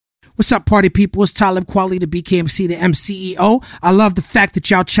What's up, party people? It's Talib, Kweli, the BKMC, the MCEO. I love the fact that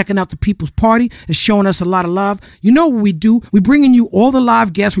y'all checking out the People's Party and showing us a lot of love. You know what we do? We bringing you all the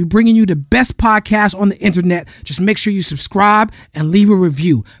live guests. We bringing you the best podcast on the internet. Just make sure you subscribe and leave a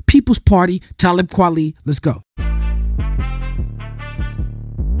review. People's Party, Talib, Kweli. Let's go.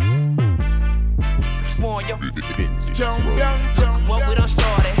 What we done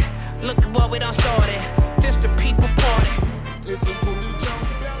started. Look at what we done started. This the People Party.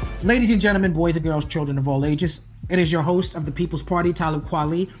 Ladies and gentlemen, boys and girls, children of all ages, it is your host of the People's Party, Talib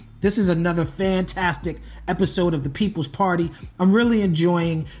Kweli. This is another fantastic episode of the People's Party. I'm really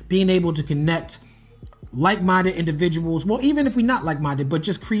enjoying being able to connect like-minded individuals, well, even if we're not like-minded, but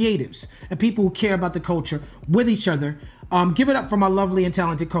just creatives and people who care about the culture with each other. Give it up for my lovely and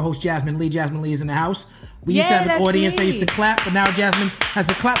talented co-host, Jasmin. Leigh. Jasmin Leigh is in the house. We used to have an audience that used to clap, but now Jasmin has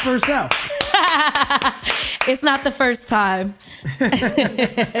to clap for herself. It's not the first time.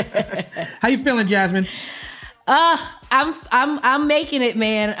 How you feeling, Jasmin? I'm making it,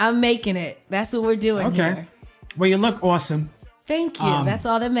 man. I'm making it. That's what we're doing here. Well, you look awesome. Thank you. That's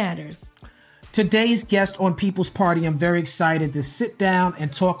all that matters. Today's guest on People's Party, I'm very excited to sit down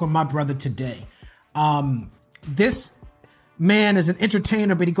and talk with my brother today. This man is an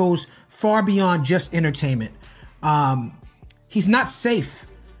entertainer, but he goes far beyond just entertainment. He's not safe.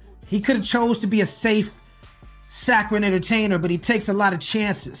 He could have chose to be a safe, saccharine entertainer, but he takes a lot of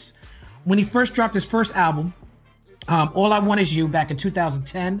chances. When he first dropped his first album, All I Want Is You, back in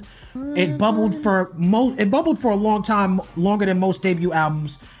 2010, it bubbled for a long time, longer than most debut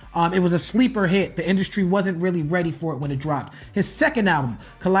albums. It was a sleeper hit. The industry wasn't really ready for it when it dropped. His second album,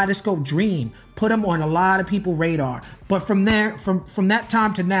 Kaleidoscope Dream, put him on a lot of people's radar. But from there, from that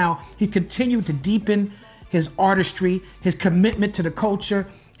time to now, he continued to deepen his artistry, his commitment to the culture.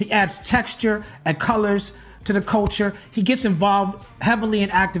 He adds texture and colors to the culture. He gets involved heavily in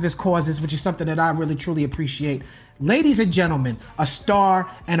activist causes, which is something that I really truly appreciate. Ladies and gentlemen, a star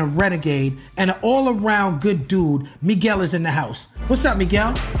and a renegade and an all-around good dude, Miguel is in the house. What's up,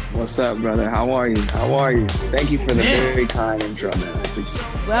 Miguel? What's up, brother? How are you? Thank you for the very kind intro, man. I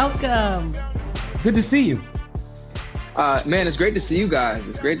appreciate it. Welcome. Good to see you. Man, it's great to see you guys.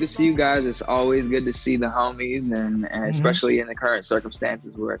 It's always good to see the homies, and especially in the current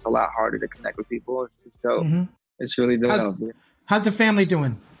circumstances where it's a lot harder to connect with people. It's dope. Mm-hmm. It's really dope. How's the family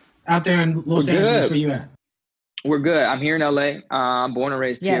doing out there in Los Angeles? Where you at? We're good. I'm here in LA. I'm born and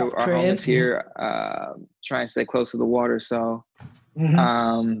raised here. Our home is here. Trying to stay close to the water. So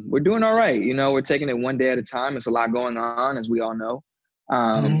we're doing all right. You know, we're taking it one day at a time. It's a lot going on, as we all know.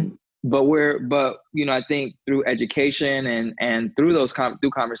 But you know, I think through education and through those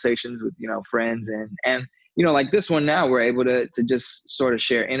through conversations with, you know, friends and, you know, like this one now, we're able to just sort of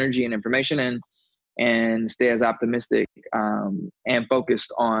share energy and information and stay as optimistic and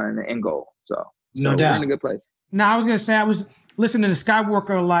focused on the end goal. So no doubt. We're in a good place. Now, I was going to say, I was listening to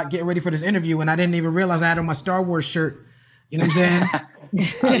Skywalker a lot, getting ready for this interview, and I didn't even realize I had on my Star Wars shirt. You know what I'm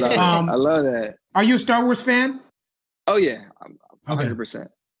saying? I love that. Are you a Star Wars fan? Oh, yeah. 100%.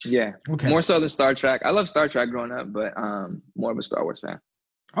 Yeah. Okay. More so than Star Trek. I love Star Trek growing up, but more of a Star Wars fan.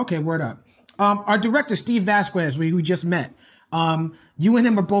 Okay, word up. Our director, Steve Vasquez, we just met. You and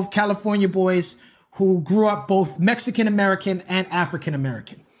him are both California boys who grew up both Mexican-American and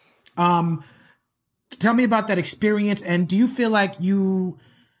African-American. Tell me about that experience, and do you feel like you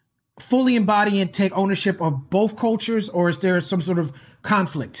fully embody and take ownership of both cultures, or is there some sort of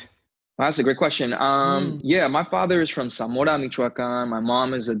conflict? Well, that's a great question. Yeah, my father is from Zamora, Michoacan. My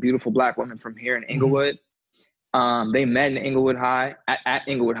mom is a beautiful Black woman from here in Inglewood. They met in Inglewood High, at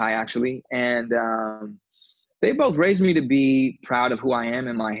Inglewood High, actually. And they both raised me to be proud of who I am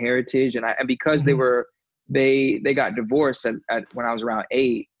and my heritage. And because they got divorced at when I was around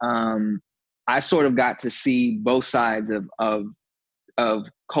 8, I sort of got to see both sides of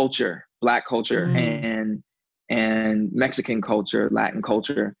culture, Black culture and Mexican culture, Latin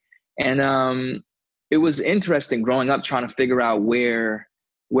culture. And it was interesting growing up trying to figure out where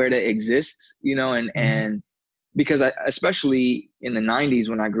to exist, you know, and because especially in the 90s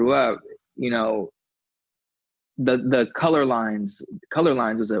when I grew up, you know, the color lines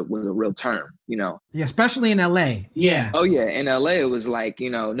was a real term, you know. Yeah, especially in LA. Yeah. Oh yeah, in LA it was like,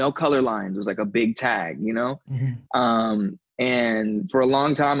 you know, no color lines was like a big tag, you know. And for a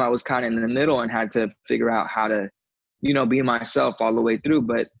long time I was kind of in the middle and had to figure out how to, you know, be myself all the way through.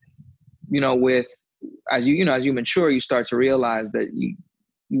 But you know, as you mature, you start to realize that you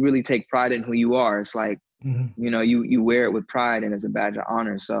really take pride in who you are. It's like, you know, you wear it with pride and it's a badge of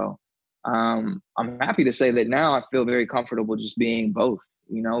honor. So I'm happy to say that now I feel very comfortable just being both,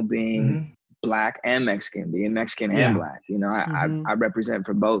 you know, being Black and Mexican, being Mexican and Black. You know, I represent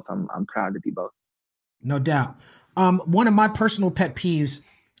for both. I'm proud to be both. No doubt. One of my personal pet peeves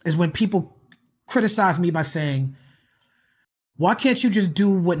is when people criticize me by saying, why can't you just do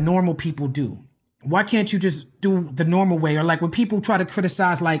what normal people do? Why can't you just do the normal way? Or like when people try to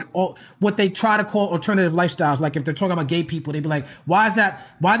criticize like what they try to call alternative lifestyles, like if they're talking about gay people, they'd be like, why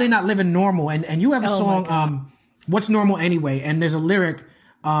are they not living normal? And you have a song, What's Normal Anyway? And there's a lyric,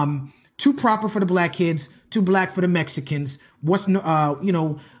 too proper for the Black kids, too Black for the Mexicans. Give me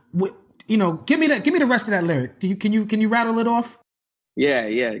the rest of that lyric. Can you rattle it off? Yeah.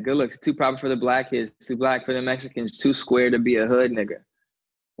 Good looks. Too proper for the Black kids, too Black for the Mexicans, too square to be a hood nigga.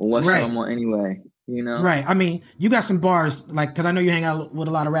 What's normal anyway? You know? Right. I mean, you got some bars, like, because I know you hang out with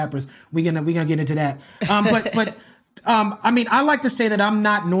a lot of rappers. We're gonna get into that. But I mean, I like to say that I'm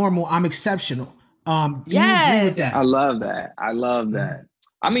not normal. I'm exceptional. Do you agree with that? I love that.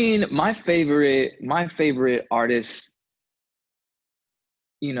 I mean, my favorite artists,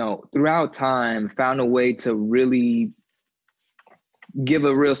 you know, throughout time found a way to really give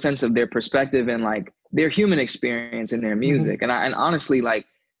a real sense of their perspective and like their human experience in their music. And honestly, like,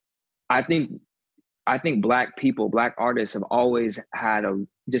 I think Black people, Black artists have always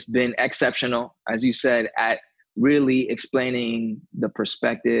just been exceptional, as you said, at really explaining the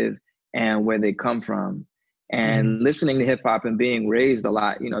perspective and where they come from. And listening to hip hop and being raised a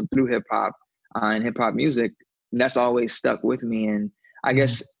lot, you know, through hip hop and hip hop music, that's always stuck with me. And I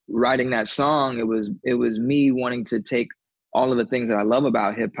guess writing that song, it was me wanting to take all of the things that I love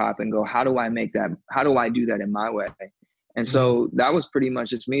about hip hop and go, how do I do that in my way? And so that was pretty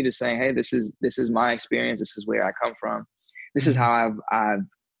much just me just saying, hey, this is my experience. This is where I come from. This is how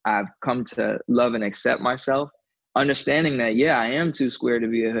I've come to love and accept myself. Understanding that, I am too square to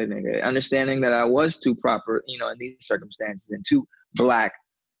be a hood nigga. Understanding that I was too proper, you know, in these circumstances, and too Black,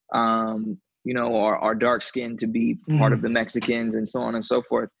 you know, or dark skinned to be part of the Mexicans, and so on and so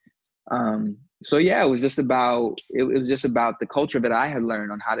forth. So it was just about the culture that I had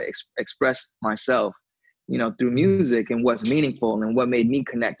learned on how to express myself, you know, through music and what's meaningful and what made me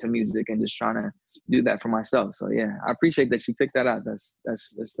connect to music, and just trying to do that for myself. So I appreciate that you picked that out. That's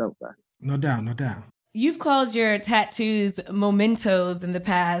dope, bro. No doubt. You've called your tattoos mementos in the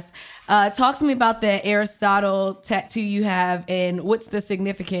past. Talk to me about the Aristotle tattoo you have, and what's the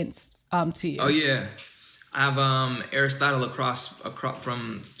significance to you? Oh yeah, I have Aristotle across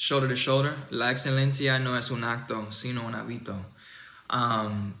from shoulder to shoulder. La excelencia no es un acto, sino un hábito. I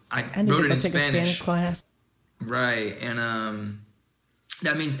wrote it in Spanish. Class. Right, and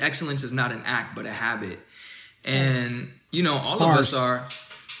that means excellence is not an act but a habit. And you know, all of us are.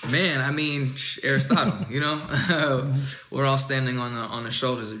 Man, I mean, Aristotle, you know, we're all standing on the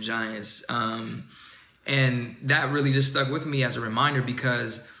shoulders of giants. And that really just stuck with me as a reminder,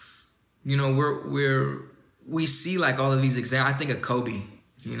 because, you know, we see like all of these examples. I think of Kobe,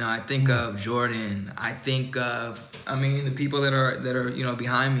 you know, I think of Jordan. I think of, the people that are, you know,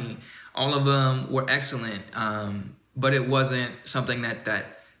 behind me, all of them were excellent. But it wasn't something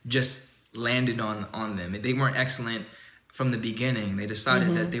that just landed on them. They weren't excellent from the beginning. They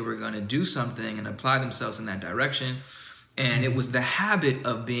decided that they were going to do something and apply themselves in that direction. And it was the habit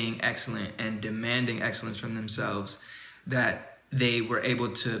of being excellent and demanding excellence from themselves that they were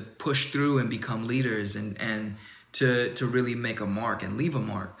able to push through and become leaders and to really make a mark and leave a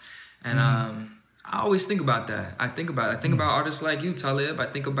mark. And I always think about that. I think about artists like you, Talib. I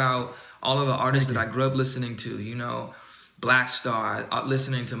think about all of the artists that I grew up listening to, you know, Black Star,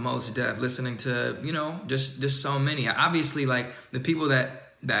 listening to Mos Def, listening to, you know, just so many. Obviously, like the people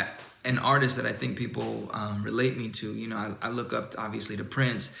that and artists that I think people relate me to, you know, I look up obviously to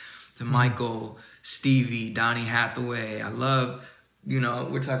Prince, to Michael, Stevie, Donny Hathaway. I love, you know,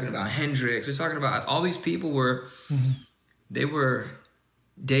 we're talking about Hendrix. We're talking about all these people they were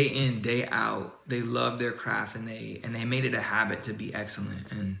day in, day out. They loved their craft and they made it a habit to be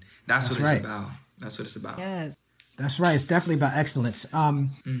excellent. And that's what it's about. That's what it's about. Yes. That's right. It's definitely about excellence.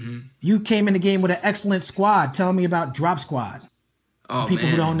 You came in the game with an excellent squad. Tell me about Drop Squad. Oh, people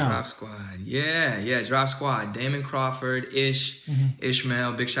who don't know. Drop Squad. Yeah, Drop Squad. Damon Crawford,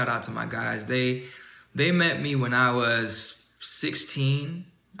 Ishmael. Big shout out to my guys. They met me when I was 16.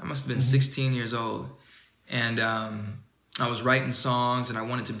 I must have been 16 years old. And I was writing songs and I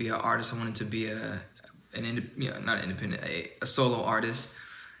wanted to be an artist. I wanted to be a solo artist.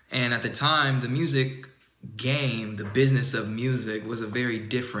 And at the time, the music game, the business of music was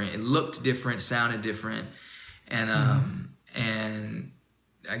it looked different, sounded different. And and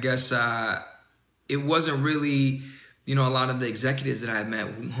I guess it wasn't really, you know, a lot of the executives that I had met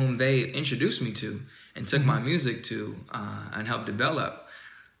whom they introduced me to and took my music to and helped develop.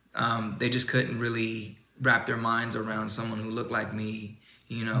 they just couldn't really wrap their minds around someone who looked like me,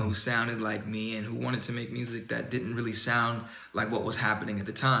 you know, who sounded like me, and who wanted to make music that didn't really sound like what was happening at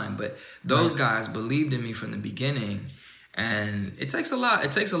the time. But those guys believed in me from the beginning. And it takes a lot.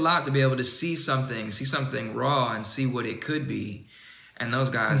 It takes a lot to be able to see something raw and see what it could be. And those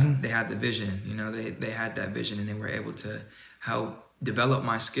guys, they had the vision, you know, they had that vision, and they were able to help develop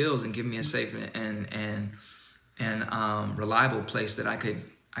my skills and give me a safe and reliable place that I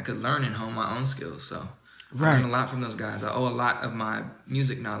could learn and hone my own skills. So I learned a lot from those guys. I owe a lot of my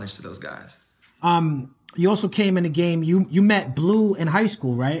music knowledge to those guys. You also came in the game. You met Blue in high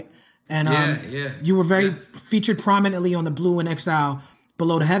school, right? And you were very featured prominently on the Blue in Exile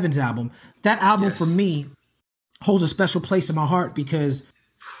Below the Heavens album. That album for me holds a special place in my heart because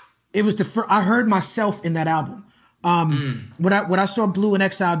it was the first I heard myself in that album. What I saw Blue in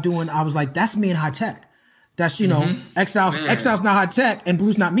Exile doing, I was like, that's me in High Tech. That's, you know, Exile's not High Tech and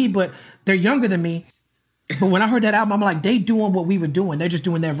Blue's not me, but they're younger than me. But when I heard that album, I'm like, they doing what we were doing. They're just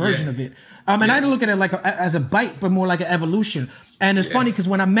doing their version of it. And I didn't look at it like as a bite, but more like an evolution. And it's funny because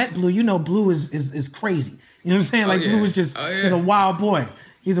when I met Blue, you know, Blue is crazy. You know what I'm saying? Like Blue is just he's a wild boy.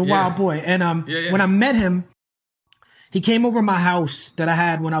 He's a wild boy. And when I met him, he came over to my house that I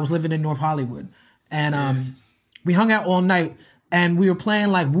had when I was living in North Hollywood. And we hung out all night, and we were playing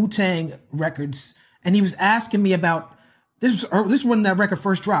like Wu-Tang records. And he was asking me about this was when that record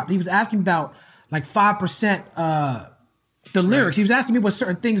first dropped. He was asking about like 5% the lyrics. He was asking me what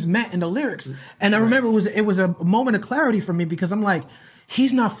certain things meant in the lyrics. And I remember it was a moment of clarity for me because I'm like,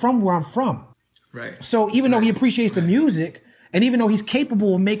 he's not from where I'm from. Right. So even though he appreciates the music, and even though he's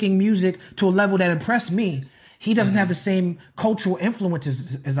capable of making music to a level that impressed me, he doesn't have the same cultural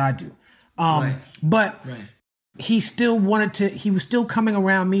influences as I do. But he still he was still coming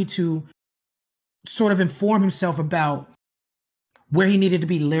around me to sort of inform himself about where he needed to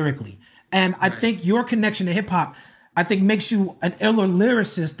be lyrically. And I think your connection to hip hop, I think, makes you an iller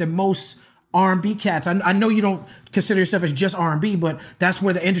lyricist than most R&B cats. I know you don't consider yourself as just R&B, but that's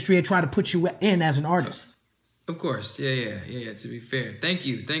where the industry had tried to put you in as an artist. Of course. Yeah. To be fair. Thank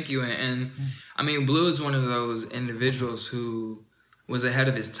you. And I mean, Blue is one of those individuals who was ahead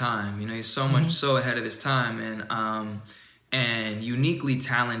of his time. You know, he's so much so ahead of his time, and uniquely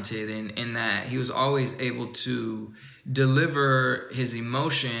talented in that he was always able to deliver his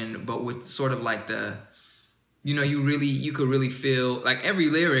emotion, but with sort of like the, you know, you could really feel like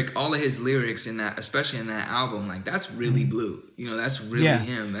every lyric, all of his lyrics in that, especially in that album, like that's really Blue. You know, that's really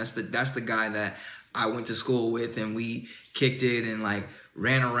him. That's the guy that I went to school with, and we kicked it and like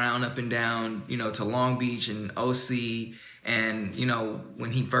ran around up and down, you know, to Long Beach and OC. And, you know, when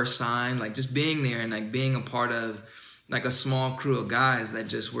he first signed, like just being there and like being a part of like a small crew of guys that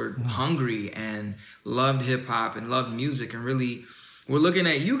just were hungry and loved hip hop and loved music, and really we're looking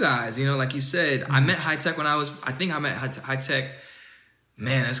at you guys, you know, like you said, I met High Tech I met High Tech,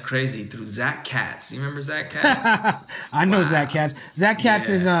 man, that's crazy, through Zach Katz. You remember Zach Katz? I know Zach Katz. Zach Katz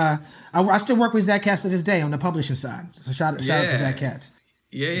is, I still work with Zach Katz to this day on the publishing side. So shout out to Zach Katz.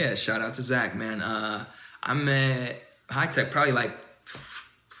 Yeah. Shout out to Zach, man. I met High Tech probably like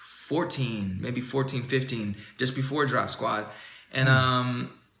 14, 15, just before Drop Squad. And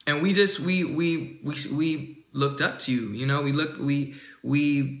we looked up to you, you know,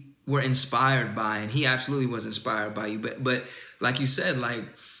 we were inspired by, and he absolutely was inspired by you. But like you said, like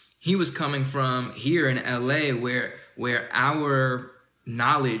he was coming from here in LA where our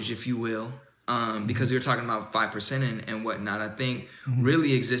knowledge, if you will, because we were talking about 5% and whatnot, I think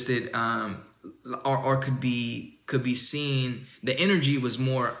really existed, or could be seen. The energy was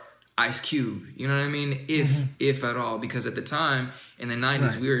more Ice Cube, you know what I mean? If at all, because at the time in the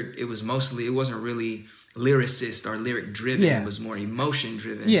 90s, it wasn't really lyricist or lyric driven. It was more emotion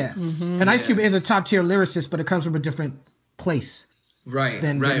driven. And Ice Cube is a top tier lyricist, but it comes from a different place.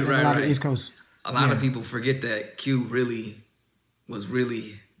 Than a lot of the East Coast. A lot of people forget that Cube was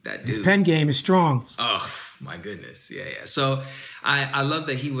that dude. His pen game is strong. Oh my goodness. Yeah. So I love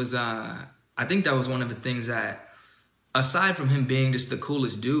that he was, I think that was one of the things that, aside from him being just the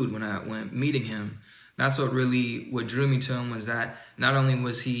coolest dude when meeting him, that's what drew me to him, was that not only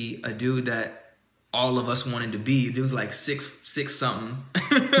was he a dude that all of us wanted to be, it was like six something.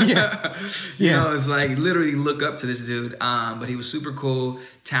 You know, it's like literally look up to this dude. But he was super cool,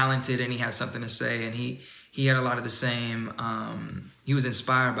 talented, and he had something to say, and he had a lot of the same, he was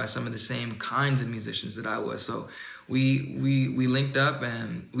inspired by some of the same kinds of musicians that I was. So we linked up,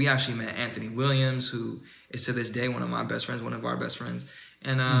 and we actually met Anthony Williams, who is to this day one of our best friends.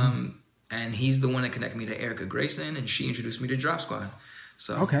 And he's the one that connected me to Erica Grayson, and she introduced me to Drop Squad.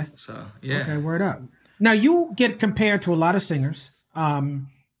 So okay, word up. Now you get compared to a lot of singers.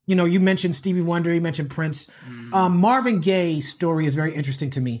 You know, you mentioned Stevie Wonder, you mentioned Prince. Marvin Gaye's story is very interesting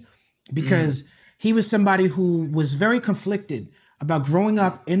to me because he was somebody who was very conflicted about growing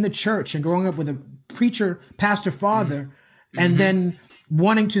up in the church and growing up with a preacher, pastor, father, and then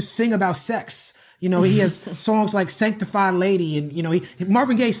wanting to sing about sex. You know, he has songs like Sanctified Lady, and, you know,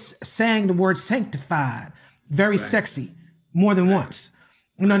 Marvin Gaye sang the word sanctified, very sexy, more than once.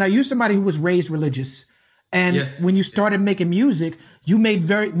 You know, now you're somebody who was raised religious, and when you started making music, you made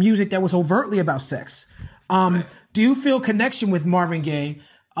music that was overtly about sex. Do you feel connection with Marvin Gaye?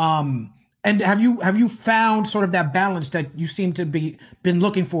 And have you found sort of that balance that you seem to been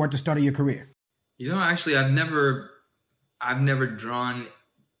looking for at the start of your career? You know, actually, I've never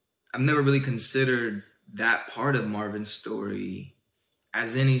really considered that part of Marvin's story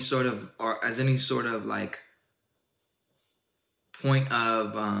as any sort of like point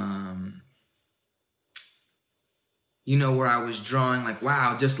of, you know, where I was drawing like,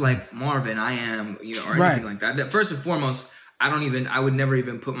 wow, just like Marvin, I am, you know, or anything like that. That first and foremost, I would never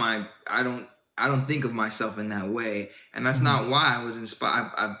even put I don't think of myself in that way. And that's not why I was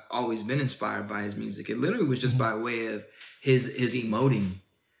inspired. I've always been inspired by his music. It literally was just by way of his emoting,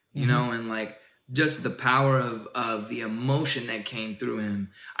 you know, and like just the power of the emotion that came through him.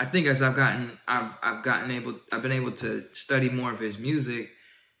 I think as I've been able to study more of his music,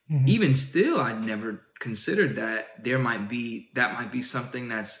 even still, I'd never considered that that might be something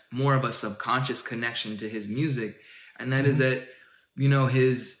that's more of a subconscious connection to his music. And that is that, you know,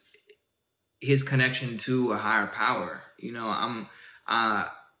 his connection to a higher power. You know,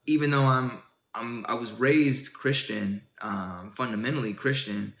 even though I was raised Christian, fundamentally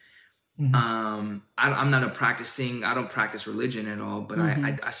Christian. I'm not I don't practice religion at all, but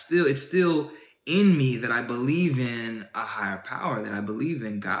it's still in me that I believe in a higher power, that I believe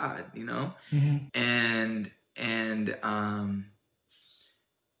in God, you know? And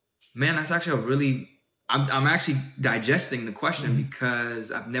man, that's actually I'm actually digesting the question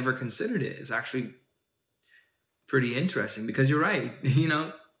because I've never considered it. It's actually pretty interesting because you're right. You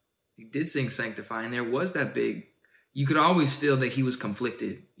know, he did sing Sanctify, and there was that you could always feel that he was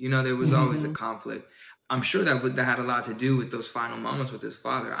conflicted. You know, there was always a conflict. I'm sure that had a lot to do with those final moments with his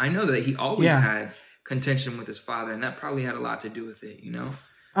father. I know that he always had contention with his father, and that probably had a lot to do with it, you know?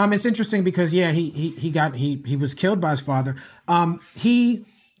 It's interesting because, he was killed by his father. He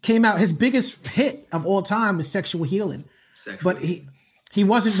came out, his biggest hit of all time was Sexual Healing. But he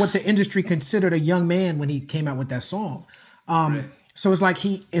wasn't what the industry considered a young man when he came out with that song. So it's like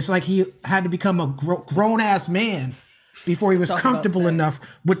he had to become a grown ass man before he was comfortable enough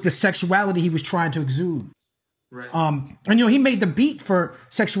with the sexuality he was trying to exude. Right. And you know, he made the beat for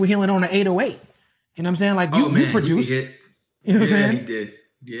Sexual Healing on an 808. You know what I'm saying? Like you produced. You know what I'm saying? He did.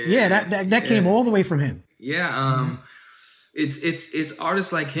 Yeah, that came all the way from him. Yeah. It's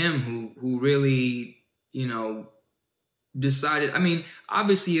artists like him who really, you know, decided. I mean,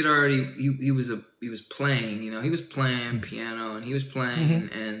 obviously he was playing, you know, he was playing piano and he was playing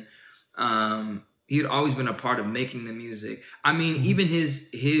and he had always been a part of making the music. I mean, even his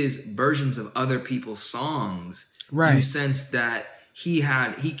versions of other people's songs, you sense that he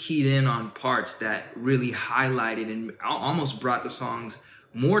keyed in on parts that really highlighted and almost brought the songs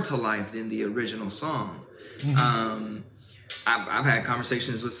more to life than the original song. I've had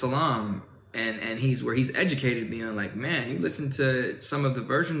conversations with Salam and he's educated me on like, man, you listen to some of the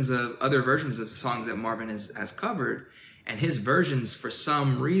other versions of songs that Marvin has covered, and his versions for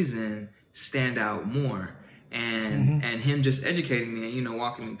some reason stand out more, and him just educating me and, you know,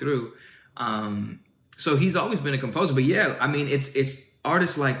 walking me through. So he's always been a composer, but yeah, I mean, it's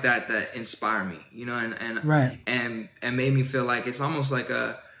artists like that inspire me, you know, and made me feel like it's almost like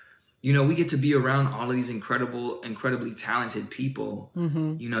you know, we get to be around all of these incredibly talented people.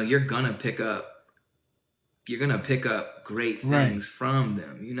 You know, you're gonna pick up great things from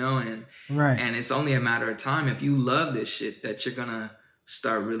them, you know, and it's only a matter of time if you love this shit that you're gonna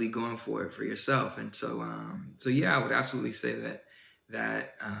start really going for it for yourself. And so yeah, I would absolutely say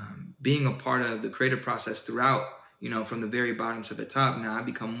that being a part of the creative process throughout, you know, from the very bottom to the top, now I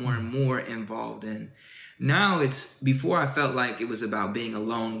become more and more involved in. Now before I felt like it was about being a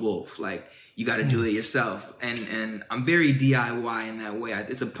lone wolf, like you got to do it yourself. And I'm very DIY in that way.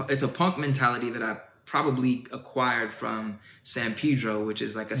 It's a punk mentality that I probably acquired from San Pedro, which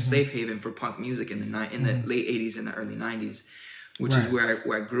is like a safe haven for punk music in the late 80s and the early 90s, which is where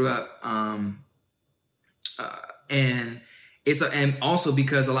I grew up. And and also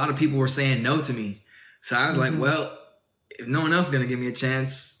because a lot of people were saying no to me. So I was like, well, if no one else is going to give me a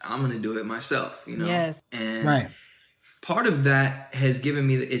chance, I'm going to do it myself, you know? Yes. And part of that has given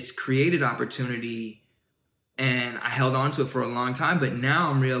me, it's created opportunity And I held on to it for a long time, but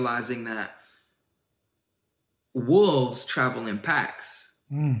now I'm realizing that wolves travel in packs,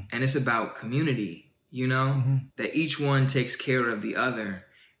 and it's about community, you know, that each one takes care of the other.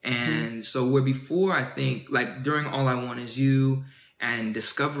 And so where before, I think, like during All I Want Is You and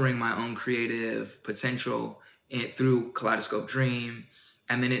discovering my own creative potential through Kaleidoscope Dream,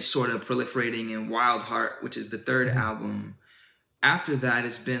 and then it's sort of proliferating in Wild Heart, which is the third album. After that,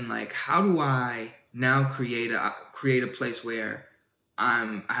 it's been like, how do I now create a place where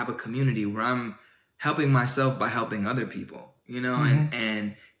I have a community where I'm helping myself by helping other people, you know,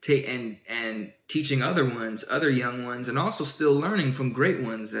 and teaching other young ones, and also still learning from great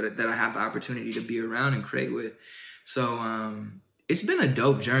ones that I have the opportunity to be around and create with. So it's been a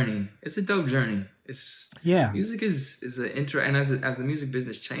dope journey. It's a dope journey. Music is an and as the music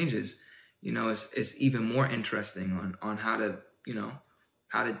business changes, you know, it's even more interesting on how to, you know,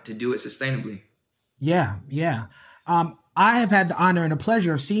 how to do it sustainably. Yeah. I have had the honor and the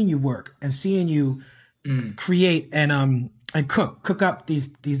pleasure of seeing you work and seeing you create and cook up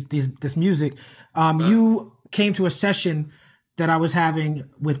this music. You came to a session that I was having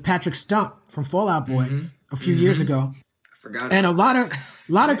with Patrick Stump from Fall Out Boy a few years ago. I forgot. And a lot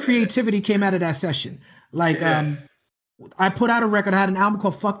of creativity came out of that session. Like I put out a record. I had an album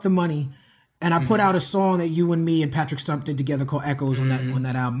called Fuck the Money. And I put out a song that you and me and Patrick Stump did together called Echoes on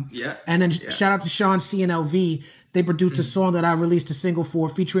that album. Yeah. And then shout out to Sean C and LV. They produced a song that I released a single for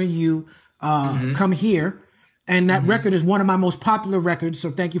featuring you, Come Here. And that record is one of my most popular records. So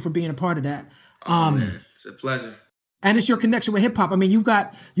thank you for being a part of that. Man, it's a pleasure. And it's your connection with hip hop. I mean, you've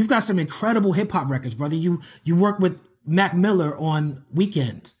got some incredible hip hop records, brother. You work with Mac Miller on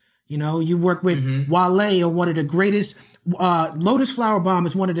Weekend. You know, you work with Wale on one of the greatest. Lotus Flower Bomb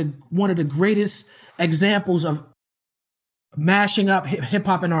is one of the greatest examples of mashing up hip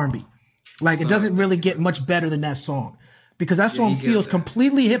hop and R&B. Like, it doesn't really get much better than that song, because that song feels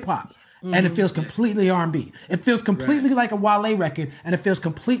completely hip hop and it feels completely R&B. It feels completely like a Wale record, and it feels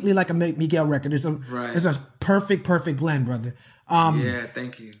completely like a Miguel record. It's a perfect blend, brother.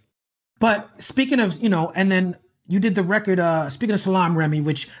 Thank you. But speaking of, you know, and then you did the record, speaking of Salam Remy,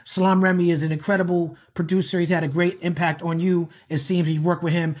 which Salam Remy is an incredible producer. He's had a great impact on you. It seems you worked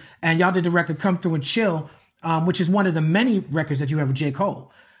with him, and y'all did the record Come Through and Chill, which is one of the many records that you have with J.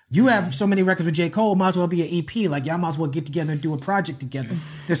 Cole. You have so many records with J. Cole, might as well be an EP. Like, y'all might as well get together and do a project together.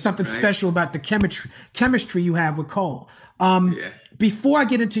 There's something special about the chemistry you have with Cole. Before I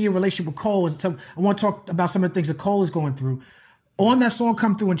get into your relationship with Cole, I want to talk about some of the things that Cole is going through. On that song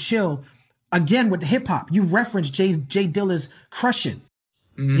Come Through and Chill, again, with the hip hop, you referenced J-Dilla's Crushing.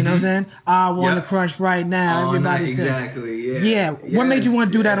 You know what I'm saying? I want to crush right now. Everybody said. Exactly. Yeah. What made you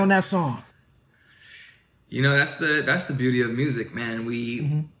want to do that on that song? You know, that's the beauty of music, man.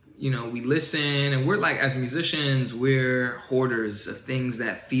 We, you know, we listen, and we're like, as musicians, we're hoarders of things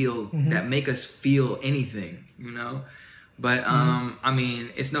that that make us feel anything, you know? But, I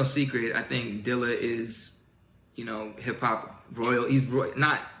mean, it's no secret. I think Dilla is, you know, hip hop royal. He's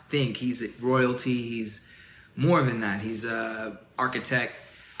royalty. He's more than that. He's a architect.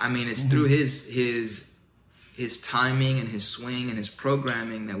 I mean, it's through his timing and his swing and his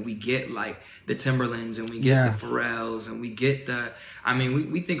programming that we get like the Timberlands, and we get the Pharrells, and we get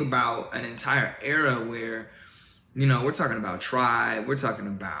we think about an entire era where, you know, we're talking about Tribe, we're talking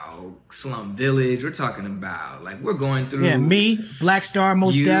about Slum Village, we're talking about, like, we're going through. Yeah, me, Black Star,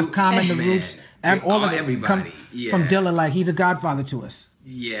 Mos Def, Common, The Roots, all of everybody come from Dilla. Like, he's a godfather to us.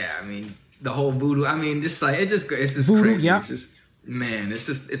 Yeah, I mean, the whole voodoo. I mean, just like it's just voodoo, crazy. It's just, man,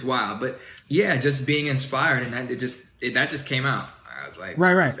 it's wild. But yeah, just being inspired, and that just came out. I was like,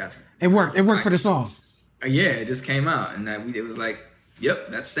 right. It worked. It worked for the song. Yeah, it just came out, and it was like, yep,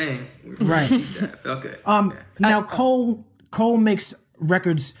 that's staying. Right. That felt good. Now Cole makes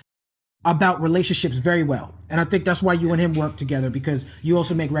records about relationships very well, and I think that's why you and him work together, because you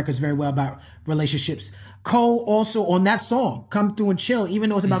also make records very well about relationships. Cole also, on that song Come Through and Chill, even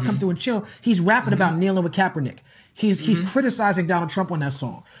though it's about Come Through and Chill, he's rapping about kneeling with Kaepernick. He's criticizing Donald Trump on that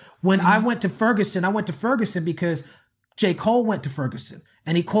song. When I went to Ferguson because J. Cole went to Ferguson,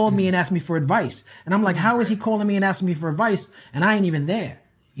 and he called me and asked me for advice. And I'm like, how is he calling me and asking me for advice, and I ain't even there?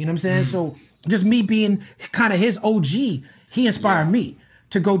 You know what I'm saying? So just me being kind of his OG, he inspired me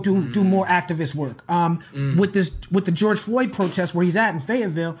to go do more activist work. With the George Floyd protest where he's at in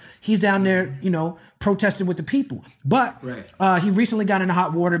Fayetteville, he's down there, you know, protesting with the people. But he recently got into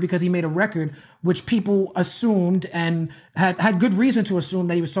hot water because he made a record which people assumed and had good reason to assume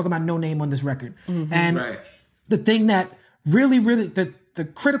that he was talking about NoName on this record. And the thing that really, the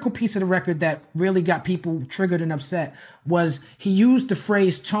critical piece of the record that really got people triggered and upset was he used the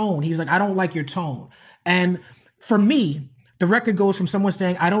phrase tone. He was like, I don't like your tone. And for me, the record goes from someone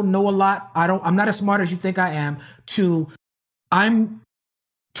saying, I don't know a lot, I'm not as smart as you think I am, to I'm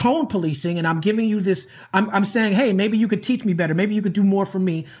tone policing and I'm giving you this, I'm saying, hey, maybe you could teach me better. Maybe you could do more for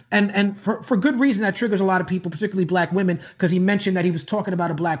me. And for good reason, that triggers a lot of people, particularly black women, because he mentioned that he was talking about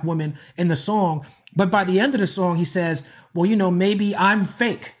a black woman in the song. But by the end of the song, he says, well, you know, maybe I'm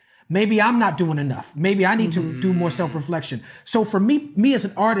fake. Maybe I'm not doing enough. Maybe I need to do more self-reflection. So for me as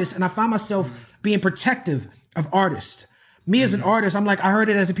an artist, and I find myself being protective of artists. Me as an artist, I'm like, I heard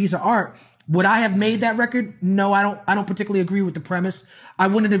it as a piece of art. Would I have made that record? No, I don't particularly agree with the premise. I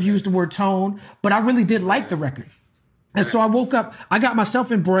wouldn't have used the word tone, but I really did like the record. And so I woke up, I got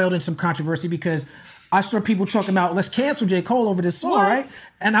myself embroiled in some controversy because I saw people talking about, let's cancel J. Cole over this song, right?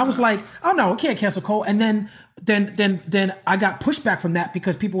 And I was like, oh no, we can't cancel Cole. And then I got pushback from that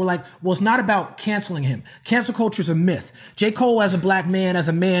because people were like, well, it's not about canceling him. Cancel culture is a myth. J. Cole, as a black man, as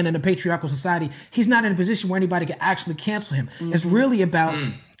a man in a patriarchal society, he's not in a position where anybody can actually cancel him. It's really about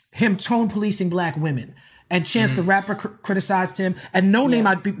him tone policing black women. And Chance the Rapper criticized him. And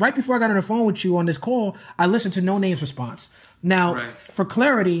NoName, right before I got on the phone with you on this call, I listened to NoName's response. Now, for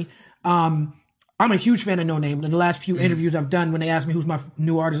clarity, I'm a huge fan of NoName. In the last few interviews I've done, when they ask me who's my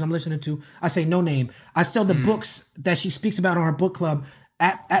new artist I'm listening to, I say NoName. I sell the books that she speaks about on her book club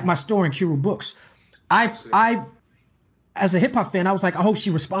at my store in Kuru Books. I, as a hip hop fan, I was like, I hope she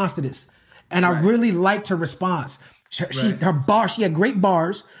responds to this. And I really liked her response. She had great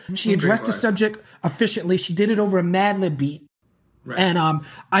bars. She addressed the subject efficiently. She did it over a Mad Lib beat. And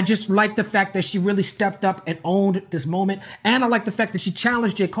I just like the fact that she really stepped up and owned this moment. And I like the fact that she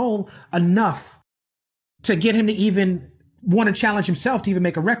challenged J. Cole enough to get him to even want to challenge himself to even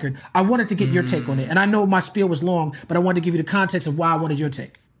make a record. I wanted to get your take on it. And I know my spiel was long, but I wanted to give you the context of why I wanted your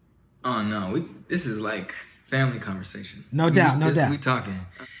take. Oh, no. This is like family conversation. No doubt. We talking.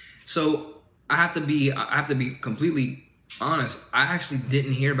 So I have to be completely honest. I actually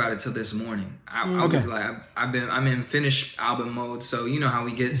didn't hear about it till this morning. I was like, I'm in finished album mode. So you know how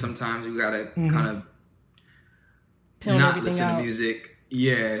we get sometimes we gotta kind of not listen to music.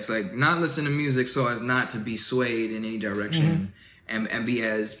 Yeah, it's like not listen to music so as not to be swayed in any direction and be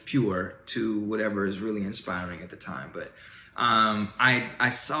as pure to whatever is really inspiring at the time. But I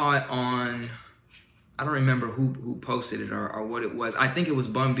saw it on, I don't remember who posted it or what it was. I think it was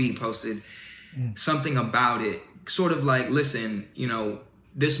Bun B posted something about it. Sort of like, listen, you know,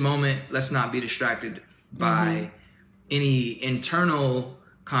 this moment, let's not be distracted by any internal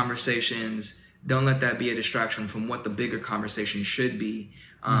conversations. Don't let that be a distraction from what the bigger conversation should be.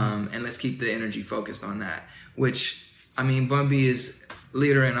 And let's keep the energy focused on that. Which, I mean, Bun B is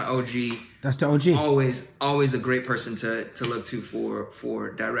leader and an OG. That's the OG. Always a great person to look to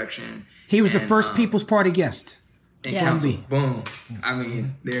for direction. He was the first People's Party guest. And Council. Boom. I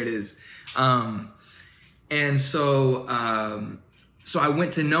mean, there it is. And so I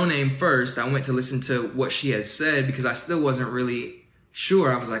went to NoName first. I went to listen to what she had said because I still wasn't really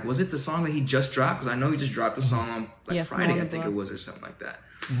sure. I was like, was it the song that he just dropped? Because I know he just dropped the song on Friday, I think it was, or something like that.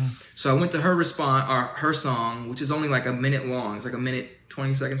 So I went to her response, or her song, which is only like a minute long. It's like a minute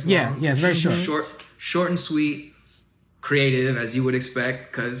 20 seconds long. Yeah, it's very short. Short and sweet, creative as you would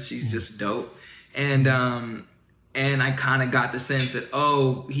expect, because she's just dope. And I kind of got the sense that,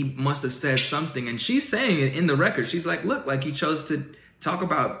 oh, he must have said something. And she's saying it in the record. She's like, look, like you chose to talk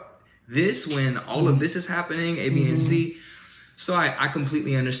about this when all of this is happening, A, B, and C. So I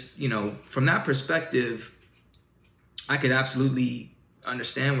completely understand, you know, from that perspective, I could absolutely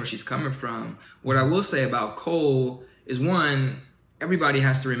understand where she's coming from. What I will say about Cole is, one, everybody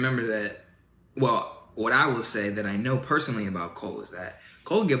has to remember that, well, what I will say that I know personally about Cole is that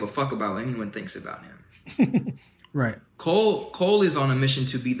Cole give a fuck about what anyone thinks about him. Right. Cole is on a mission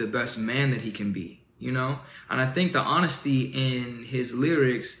to be the best man that he can be, you know? And I think the honesty in his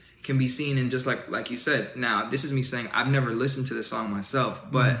lyrics can be seen in just like you said. Now, this is me saying I've never listened to the song myself,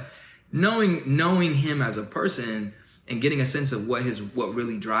 but knowing him as a person and getting a sense of what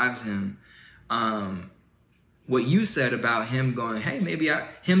really drives him, what you said about him going, hey,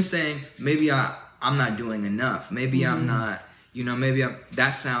 I'm not doing enough. Maybe I'm not, you know,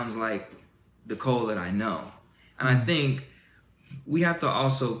 that sounds like the Cole that I know. And I think we have to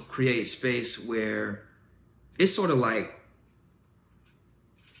also create space where it's sort of like,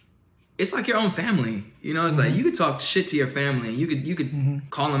 it's like your own family. You know, it's like you could talk shit to your family. You could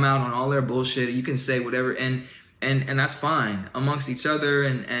call them out on all their bullshit. You can say whatever, and that's fine amongst each other.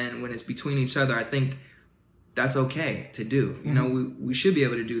 And when it's between each other, I think that's okay to do. You know, we should be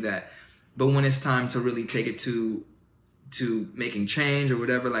able to do that. But when it's time to really take it to making change or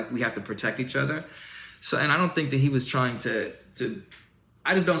whatever, like we have to protect each other. So, and I don't think that he was trying to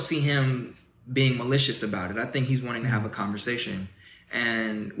I just don't see him being malicious about it. I think he's wanting to have a conversation.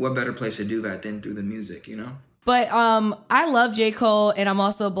 And what better place to do that than through the music, you know? But I love J. Cole, and I'm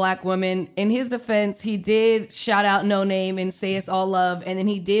also a Black woman. In his defense, he did shout out NoName and say it's all love, and then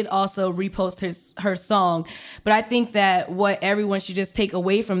he did also repost her song. But I think that what everyone should just take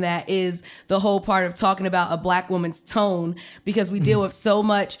away from that is the whole part of talking about a Black woman's tone, because we deal with so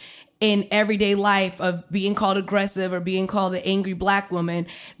much in everyday life of being called aggressive or being called an angry Black woman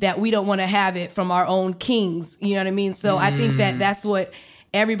that we don't want to have it from our own kings. You know what I mean? So I think that that's what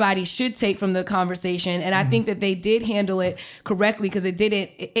everybody should take from the conversation. And I think that they did handle it correctly, because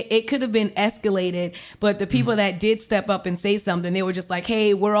it could have been escalated, but the people that did step up and say something, they were just like,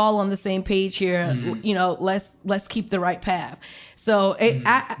 hey, we're all on the same page here. You know, let's keep the right path. So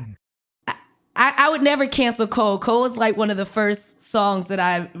I would never cancel Cole. Cole is like one of the first songs that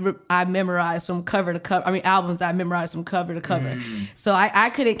I memorized from cover to cover. I mean, albums I memorized from cover to cover. So I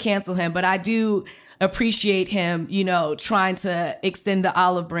couldn't cancel him, but I do appreciate him, you know, trying to extend the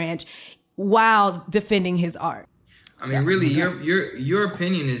olive branch while defending his art. I mean, really, your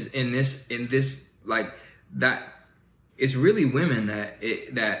opinion is in this like that. It's really women that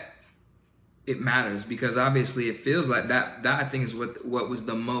it matters, because obviously it feels like that I think is what was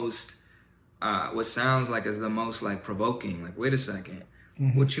the most what sounds like is the most like provoking. Like, wait a second,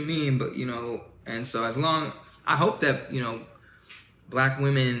 what you mean? But you know, and so I hope that, you know, Black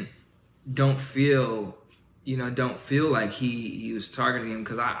women don't feel like he was targeting him,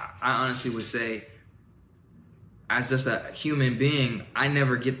 because I honestly would say, as just a human being, I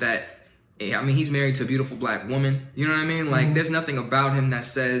never get that. I mean, he's married to a beautiful Black woman. You know what I mean? Like, there's nothing about him that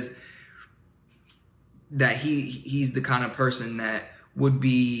says that he's the kind of person that would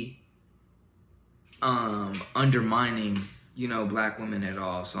be undermining, you know, Black women at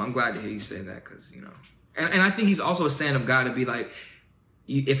all. So I'm glad to hear you say that, because, you know, and I think he's also a stand-up guy to be like,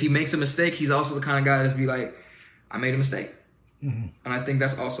 if he makes a mistake, he's also the kind of guy that's be like, I made a mistake. And I think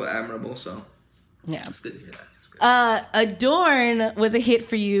that's also admirable. So yeah, it's good to hear that. Adorn was a hit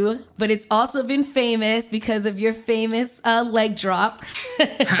for you, but it's also been famous because of your famous leg drop.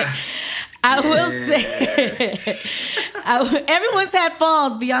 I will say, everyone's had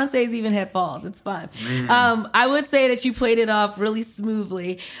falls. Beyonce's even had falls. It's fine. I would say that you played it off really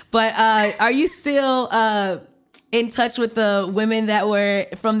smoothly. But are you still in touch with the women that were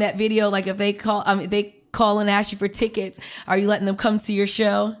from that video? Like, if they call and ask you for tickets, are you letting them come to your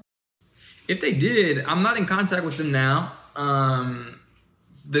show? If they did, I'm not in contact with them now. I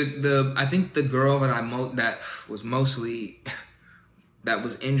think the girl that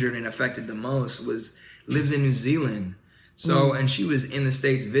was injured and affected the most lives in New Zealand. So, and she was in the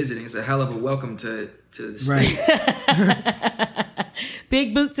States visiting. It's a hell of a welcome to the States.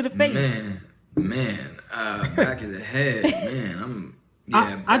 Big boot to the face. Man, back of the head, man.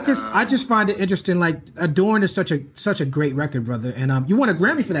 I just find it interesting. Like, Adorn is such a great record, brother. And you won a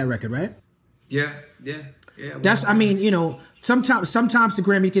Grammy for that record, right? Yeah. That's, I mean, you know, sometimes the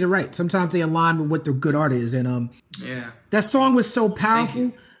Grammys get it right. Sometimes they align with what the good art is. And that song was so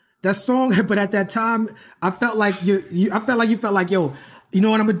powerful. That song, but at that time, I felt like you felt like, yo, you know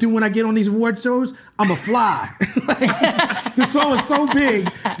what I'm gonna do when I get on these award shows? I'm gonna fly. The song was so big.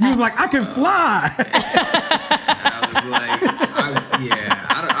 You was like, I can fly.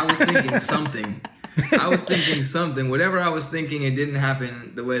 I was thinking something. Whatever I was thinking, it didn't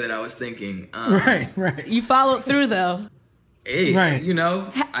happen the way that I was thinking. Right. You followed through though. Hey, right. You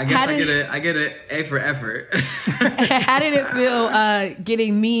know, I guess I get an A for effort. How did it feel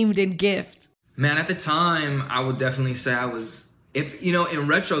getting memed and gift? Man, at the time, I would definitely say I was. If you know, in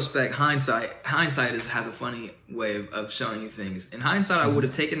retrospect, hindsight has a funny way of showing you things. In hindsight, I would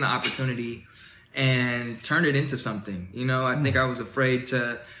have taken the opportunity and turned it into something. You know, I think I was afraid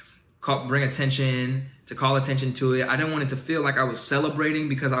to call attention to it. I didn't want it to feel like I was celebrating,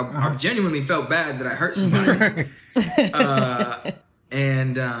 because I genuinely felt bad that I hurt somebody.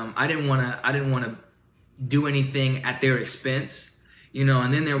 And I didn't want to do anything at their expense. You know,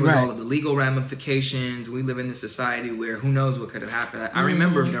 and then there was all of the legal ramifications. We live in a society where who knows what could have happened. I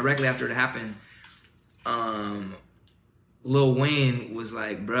remember directly after it happened, Lil Wayne was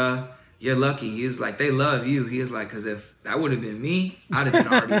like, bruh, you're lucky. He was like, they love you. He was like, because if that would have been me, I'd have been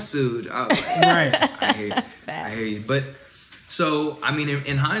already sued. I was like, right. I hear you. But so, I mean,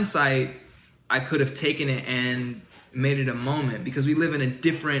 in hindsight, I could have taken it and made it a moment, because we live in a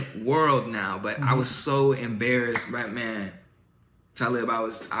different world now. But I was so embarrassed, right, man. Talib, I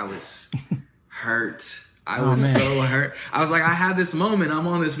was hurt. I was so hurt. I was like, I had this moment. I'm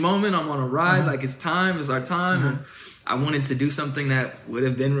on this moment. I'm on a ride. Like, it's time. It's our time. And I wanted to do something that would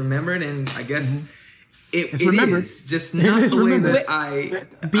have been remembered. And I guess It remembered. is just not the way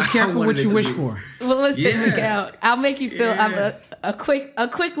that Be careful what you wish for. Well, listen, Miguel, I'll make you feel. I'm a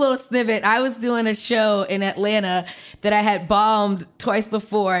quick little snippet. I was doing a show in Atlanta that I had bombed twice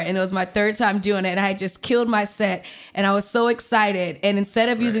before, and it was my third time doing it. And I had just killed my set, and I was so excited. And instead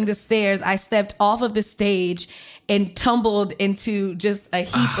of using the stairs, I stepped off of the stage and tumbled into just a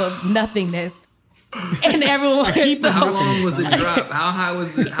heap of nothingness. And everyone how long was the drop? How high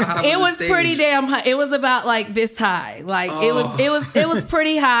was the it was stage? Pretty damn high. It was about like this high. Like it was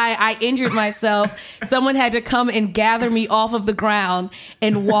pretty high. I injured myself. Someone had to come and gather me off of the ground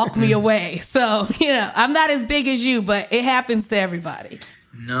and walk me away. So, I'm not as big as you, but it happens to everybody.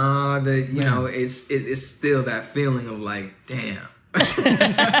 No, it's still that feeling of like, damn.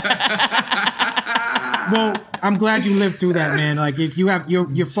 Well, I'm glad you lived through that, man. Like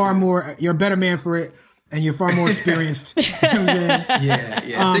you're far more, you're a better man for it, and you're far more experienced. You know what I'm saying?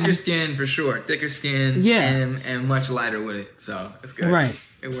 Yeah. Thicker skin for sure. Thicker skin. Yeah. And much lighter with it. So it's good. Right.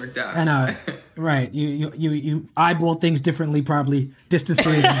 It worked out. And right. You eyeball things differently, probably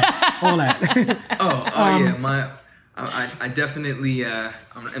distances and all that. Yeah. I definitely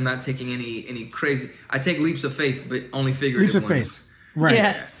I'm not taking any crazy. I take leaps of faith, but only figurative leaps of ones. Faith. Right.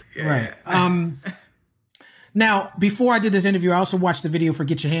 Yes. Yeah. Right. Now, before I did this interview, I also watched the video for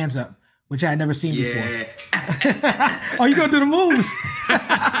 "Get Your Hands Up," which I had never seen before. Oh, you gonna do the moves?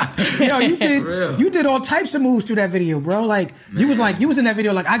 Yo, you did all types of moves through that video, bro. Like you was in that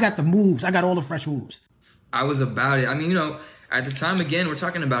video like, I got the moves, I got all the fresh moves. I was about it. I mean, at the time, again, we're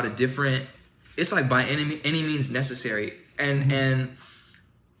talking about a different. It's like by any means necessary, and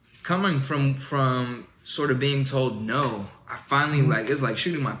coming from sort of being told no, I finally it's like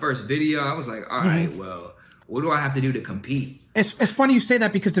shooting my first video. I was like, all right, well, what do I have to do to compete? It's funny you say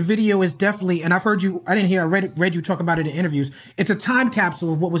that because the video is definitely, and I've heard you, I didn't hear, I read you talk about it in interviews. It's a time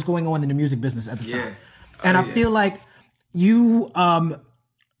capsule of what was going on in the music business at the time. And I feel like you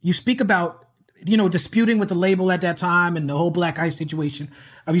speak about, disputing with the label at that time and the whole Black Ice situation.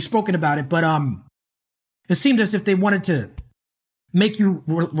 Have you spoken about it? But it seemed as if they wanted to make you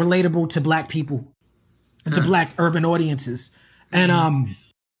relatable to Black people and to Black urban audiences. And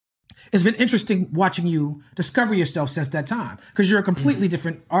it's been interesting watching you discover yourself since that time, because you're a completely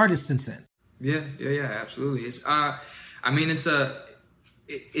different artist since then. Yeah, absolutely. It's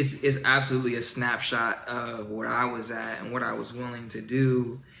it's absolutely a snapshot of where I was at and what I was willing to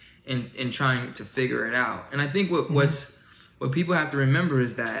do in trying to figure it out. And I think what people have to remember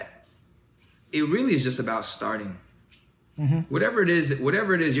is that it really is just about starting. Whatever it is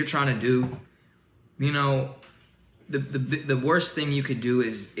you're trying to do, the worst thing you could do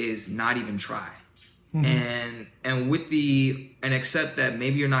is not even try, and accept that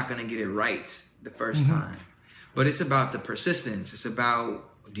maybe you're not going to get it right the first time, but it's about the persistence. It's about,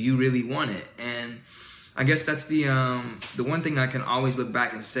 do you really want it? And I guess that's the one thing I can always look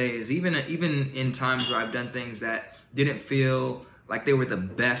back and say is even in times where I've done things that didn't feel like they were the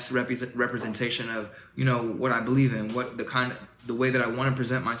best representation of what I believe in, what the way that I want to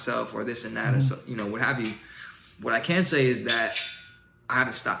present myself, or this and that, or so, what have you. What I can say is that I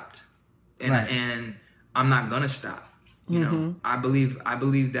haven't stopped, and I'm not gonna stop. I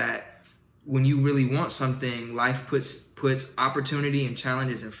believe that when you really want something, life puts opportunity and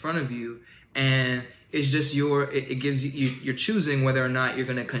challenges in front of you, and it's just it gives you're choosing whether or not you're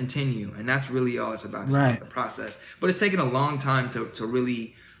gonna continue, and that's really all it's about. It's about the process, but it's taken a long time to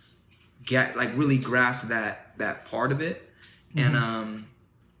really really grasp that part of it, and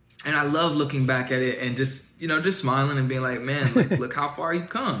I love looking back at it and just smiling and being like, man, look how far you've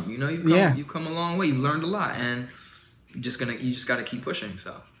come. You've come a long way. You've learned a lot, and you just got to keep pushing.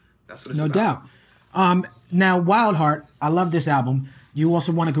 So that's what it's about. No doubt. Now, Wild Heart, I love this album. You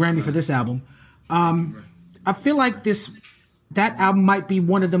also won a Grammy for this album. I feel like that album might be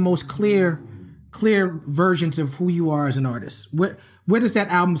one of the most clear versions of who you are as an artist. Where does that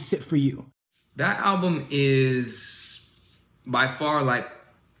album sit for you? That album is by far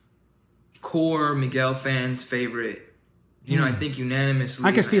core Miguel fans' favorite. I think unanimously.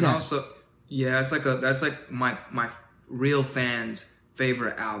 I can see that. Also, that's my real fans'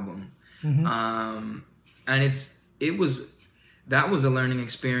 favorite album. And that was a learning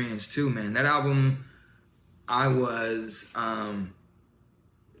experience too, man. That album,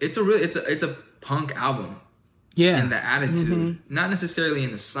 it's a punk album. Yeah. In the attitude, not necessarily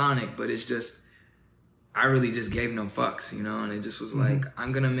in the sonic, but it's just, I really just gave no fucks, and it just was like,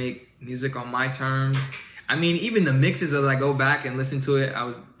 I'm gonna make music on my terms. I mean, even the mixes, as I go back and listen to it, I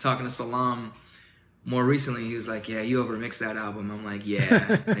was talking to Salam more recently. He was like, yeah, you overmixed that album. I'm like,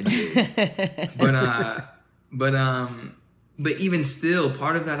 yeah, I did. But even still,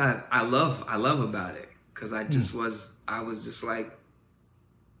 part of that I love about it. because I was just like,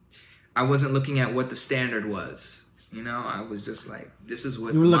 I wasn't looking at what the standard was. You know, I was just like, this is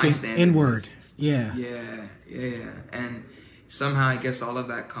what you were my looking standard inward. is. Yeah. Yeah. And somehow I guess all of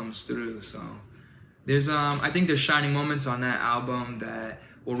that comes through. So there's I think there's shining moments on that album that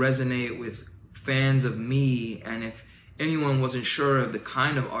will resonate with fans of me. And if anyone wasn't sure of the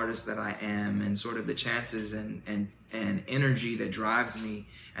kind of artist that I am and sort of the chances and energy that drives me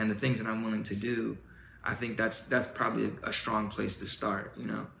and the things that I'm willing to do, I think that's probably a strong place to start, you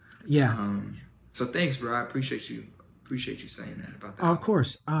know? Yeah. So thanks, bro. I appreciate you saying that about that. Of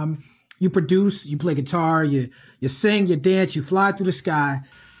course. You produce, you play guitar, you sing, you dance, you fly through the sky.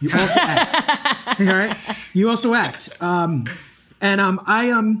 You also act. All right? You also act. I'm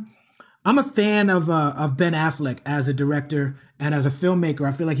a fan of Ben Affleck as a director and as a filmmaker.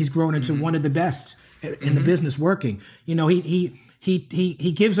 I feel like he's grown into one of the best in the business working. You know, he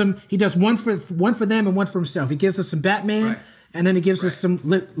gives them, he does one for them and one for himself. He gives us some Batman, right, and then he gives us some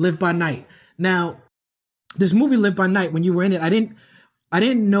Live by Night. Now, this movie Live by Night, when you were in it, I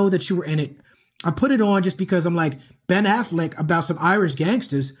didn't know that you were in it. I put it on just because I'm like, Ben Affleck about some Irish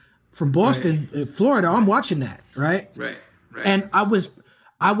gangsters from Boston, Florida. I'm watching that, right? Right. And I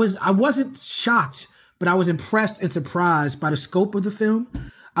wasn't shocked, but I was impressed and surprised by the scope of the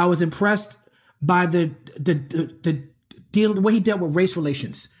film. I was impressed by the way he dealt with race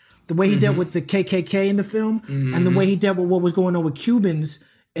relations, the way he dealt with the KKK in the film, and the way he dealt with what was going on with Cubans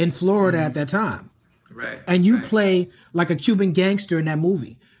in Florida at that time. Right. And you play like a Cuban gangster in that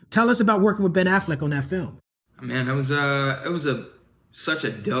movie. Tell us about working with Ben Affleck on that film. Man, it was such a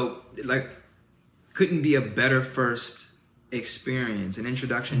dope, like, couldn't be a better first experience, an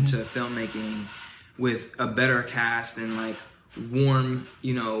introduction to filmmaking with a better cast and like warm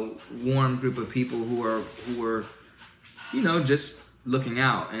group of people who were, you know, just looking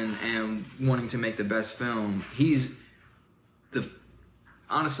out and wanting to make the best film. He's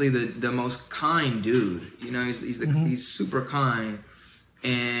honestly the most kind dude. You know, he's super kind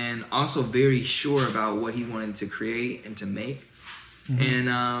and also very sure about what he wanted to create and to make. And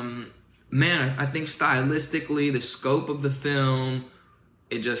man, I think stylistically, the scope of the film,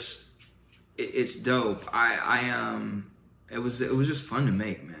 it's dope. It was just fun to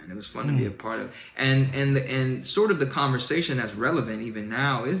make, man. It was fun to be a part of. And sort of the conversation that's relevant even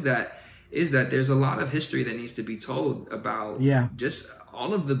now is that there's a lot of history that needs to be told about just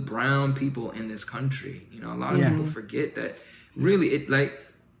all of the brown people in this country. You know, a lot of people forget that really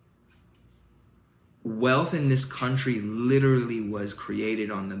wealth in this country literally was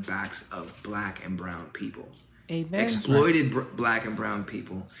created on the backs of black and brown people. Amen. Exploited black and brown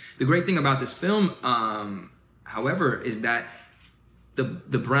people. The great thing about this film, however, is that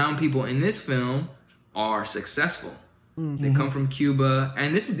the brown people in this film are successful. They come from Cuba,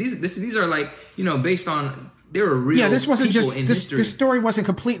 and these are like, you know, based on, there were real this wasn't people just in this history. This story wasn't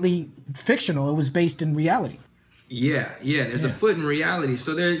completely fictional. It was based in reality. Yeah. There's a foot in reality.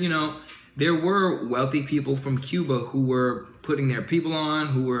 So there were wealthy people from Cuba who were putting their people on,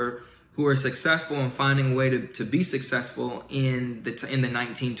 who were successful and finding a way to be successful in the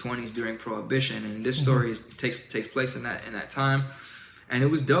 1920s during Prohibition. And this story takes place in that time. And it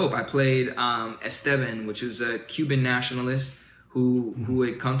was dope. I played Esteban, which was a Cuban nationalist who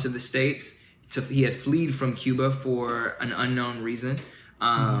had come to the States. He had fled from Cuba for an unknown reason.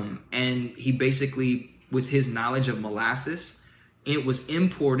 And he basically, with his knowledge of molasses, it was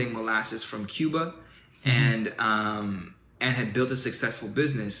importing molasses from Cuba and had built a successful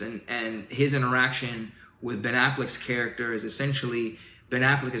business. And his interaction with Ben Affleck's character is essentially, Ben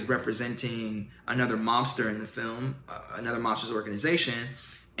Affleck is representing another mobster in the film, another mobster's organization.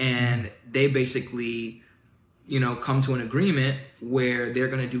 And they basically, you know, come to an agreement where they're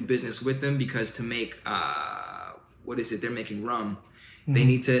going to do business with them because to make, they're making rum. They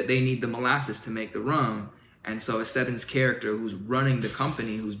need the molasses to make the rum. And so Esteban's character, who's running the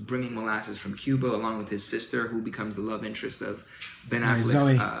company, who's bringing molasses from Cuba, along with his sister, who becomes the love interest of Ben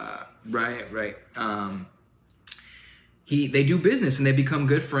Affleck's, they do business and they become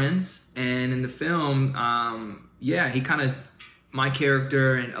good friends. And in the film, he kind of, my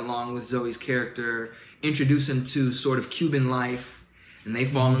character and along with Zoe's character, introduce him to sort of Cuban life, and they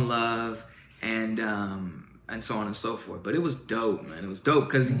fall in love, and so on and so forth. But it was dope, man. It was dope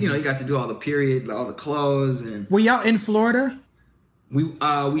because you know, you got to do all the period, all the clothes. And were y'all in Florida? We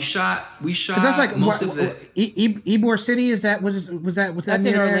shot that's like most of the Ybor City. Was that That's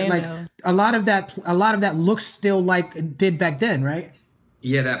near in there? Orlando. Like a lot of that looks still like it did back then, right?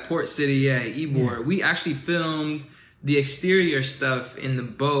 Yeah, that port city, Ybor. Yeah. We actually filmed the exterior stuff in the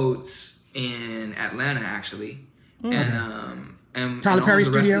boats in Atlanta, actually, and Tyler all Perry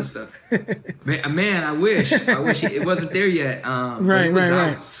the rest studio? of the stuff. Man, I wish it wasn't there yet. Right, it was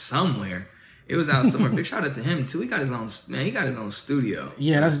right. out somewhere. It was out somewhere. Big shout out to him too. He got his own studio.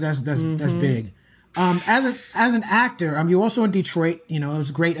 Yeah, that's big. As an actor, you're also in Detroit. You know, it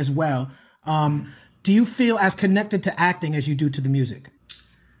was great as well. Do you feel as connected to acting as you do to the music?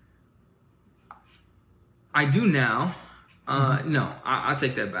 I do now. No, I'll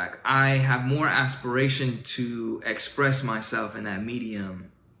take that back. I have more aspiration to express myself in that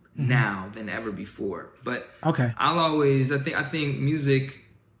medium now than ever before. But okay, I think music.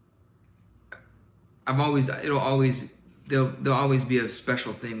 There'll always be a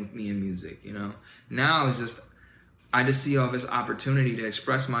special thing with me in music. You know, now it's I just see all this opportunity to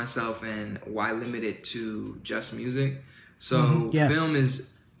express myself, and why limit it to just music? So yes.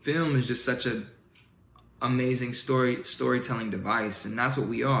 film is just such a amazing storytelling device, and that's what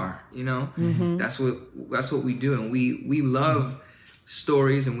we are. You know, that's what we do, and we love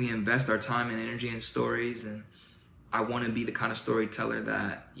stories, and we invest our time and energy in stories. And I want to be the kind of storyteller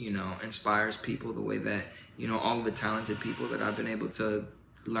that, you know, inspires people the way that, you know, all of the talented people that I've been able to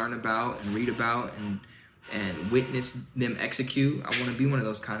learn about and read about and witness them execute. I want to be one of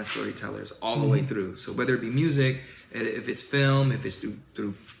those kind of storytellers all the way through. So whether it be music, if it's film, if it's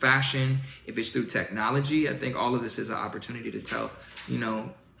through fashion, if it's through technology, I think all of this is an opportunity to tell, you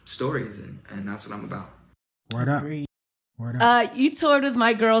know, stories, and that's what I'm about. Word up. Word up. You toured with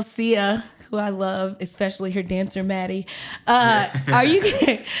my girl Sia, who I love, especially her dancer Maddie. Are you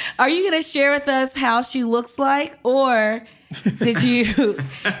gonna share with us how she looks like, or did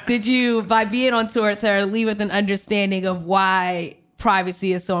you by being on tour with her leave with an understanding of why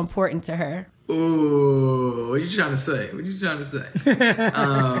privacy is so important to her? Ooh, what you trying to say?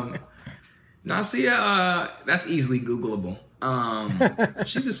 No, Sia, that's easily Googleable.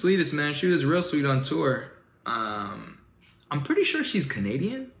 She's the sweetest, man. She was real sweet on tour. I'm pretty sure she's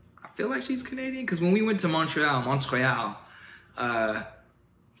Canadian. I feel like she's Canadian, because when we went to Montreal,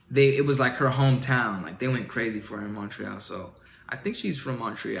 it was like her hometown. Like, they went crazy for her in Montreal. So I think she's from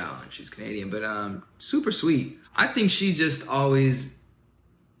Montreal and she's Canadian, but super sweet. I think she just always,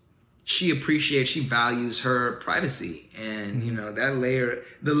 she values her privacy, and you know, the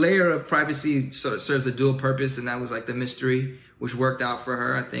layer of privacy sort of serves a dual purpose, and that was like the mystery, which worked out for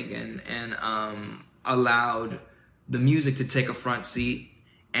her, I think, and allowed the music to take a front seat.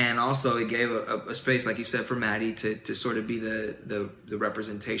 And also it gave a space, like you said, for Maddie to sort of be the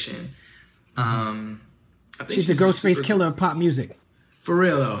representation. I think she's the Ghostface Killer of pop music. For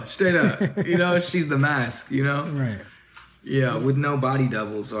real though, straight up. You know, she's the mask, you know? Right. Yeah, with no body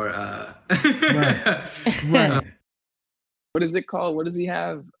doubles or Right. What is it called? What does he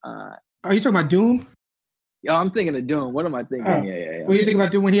have? Are you talking about Doom? Yeah, I'm thinking of Doom. What am I thinking? Oh. Yeah. What are you thinking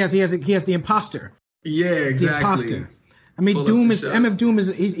about Doom when he has the imposter? Yeah, exactly. The imposter. I mean, MF Doom is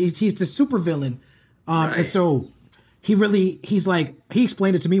he's the super villain, right. And so he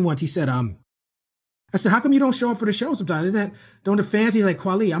explained it to me once. He said, I said, how come you don't show up for the show sometimes? Don't the fans? He's like,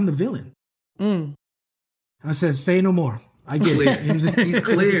 Kweli, I'm the villain. I said, say no more. I get it. He's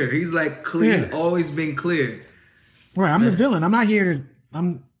clear. He's like clear. Yeah. He's always been clear. Right, I'm the villain. I'm not here to.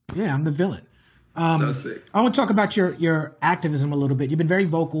 I'm the villain. So sick. I want to talk about your activism a little bit. You've been very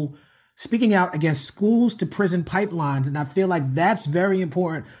vocal, speaking out against schools to prison pipelines, and I feel like that's very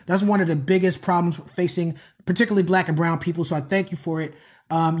important. That's one of the biggest problems facing particularly Black and brown people, so I thank you for it.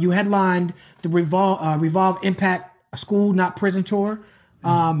 You headlined the Revolve Impact School Not Prison Tour.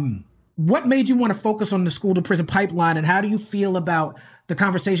 What made you want to focus on the school to prison pipeline, and how do you feel about the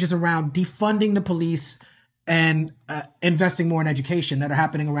conversations around defunding the police and investing more in education that are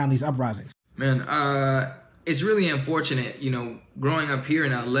happening around these uprisings? Man, it's really unfortunate. You know, growing up here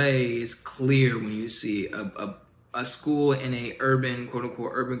in LA, it's clear when you see a school in a urban, quote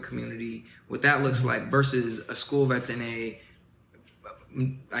unquote, urban community, what that looks like versus a school that's in a,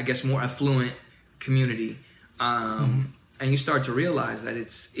 I guess, more affluent community. And you start to realize that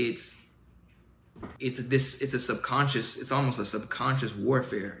it's almost a subconscious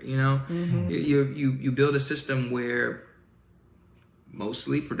warfare, you know? You build a system where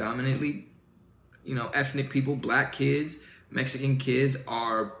predominantly, you know, ethnic people, Black kids, Mexican kids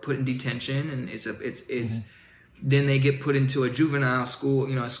are put in detention, and then they get put into a juvenile school,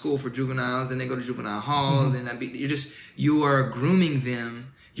 you know, a school for juveniles, and they go to juvenile hall, and then you are grooming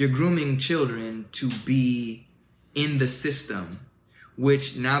them, you're grooming children to be in the system,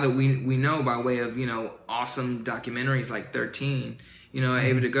 which now that we know by way of, you know, awesome documentaries like 13, you know,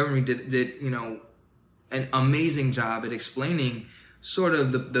 Ava DeGovernor did, you know, an amazing job at explaining sort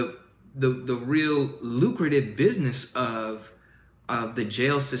of the real lucrative business of of the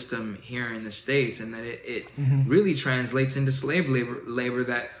jail system here in the States, and that it really translates into slave labor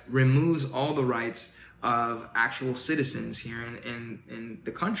that removes all the rights of actual citizens here in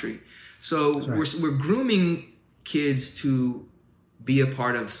the country. So we're grooming kids to be a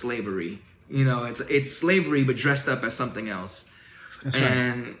part of slavery. You know, it's slavery but dressed up as something else. That's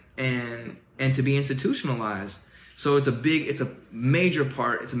and to be institutionalized. So it's a major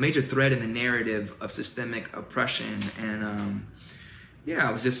thread in the narrative of systemic oppression. And I'm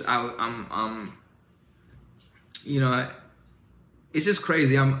you know, it's just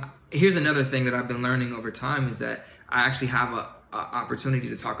crazy. Here's another thing that I've been learning over time is that I actually have a opportunity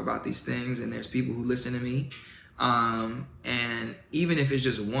to talk about these things, and there's people who listen to me. And even if it's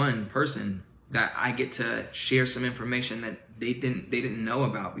just one person that I get to share some information that they didn't know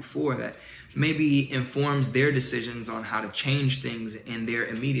about before, that maybe informs their decisions on how to change things in their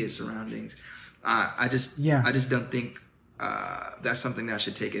immediate surroundings. I just don't think that's something that I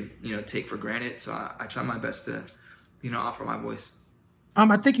should take for granted. So I try my best to, offer my voice.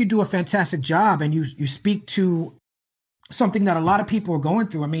 I think you do a fantastic job, and you speak to something that a lot of people are going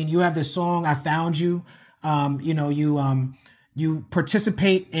through. I mean, you have this song, "I Found You." You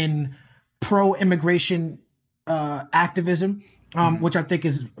participate in pro-immigration activism, which I think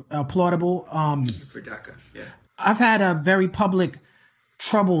is applaudable. For DACA, yeah. I've had very public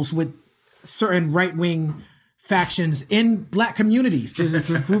troubles with certain right-wing factions in Black communities. There's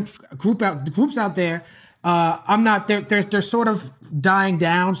groups out there. I'm not. They're sort of dying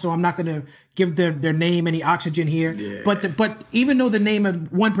down, so I'm not going to give their name any oxygen here. Yeah. But even though the name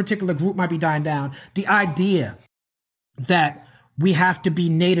of one particular group might be dying down, the idea that we have to be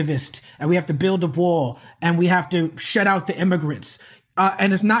nativist and we have to build a wall and we have to shut out the immigrants.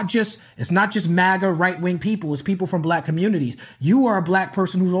 And it's not just MAGA right-wing people. It's people from Black communities. You are a Black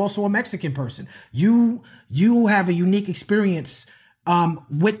person who's also a Mexican person. You have a unique experience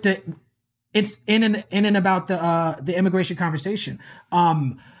with it's in and about the immigration conversation.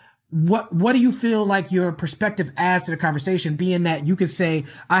 What do you feel like your perspective adds to the conversation, being that you could say,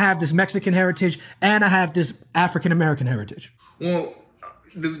 I have this Mexican heritage and I have this African American heritage? Well,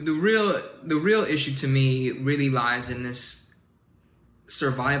 the real issue to me really lies in this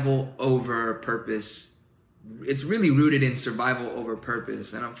survival over purpose. It's really rooted in survival over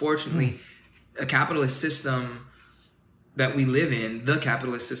purpose. And unfortunately, a capitalist system that we live in, the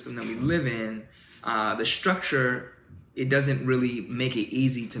structure, it doesn't really make it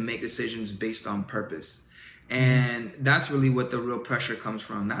easy to make decisions based on purpose. And that's really what the real pressure comes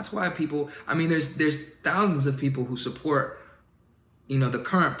from. That's why there's thousands of people who support, the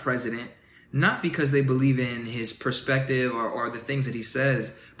current president, not because they believe in his perspective or the things that he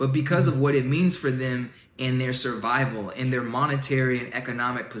says, but because of what it means for them in their survival, in their monetary and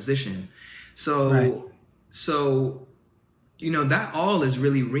economic position. So that all is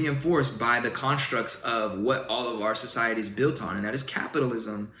really reinforced by the constructs of what all of our society is built on, and that is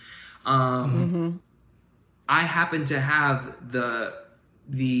capitalism. I happen to have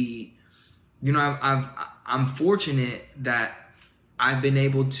I'm fortunate that I've been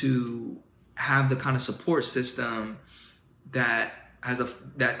able to have the kind of support system that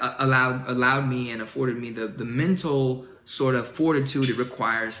allowed me and afforded me the mental sort of fortitude it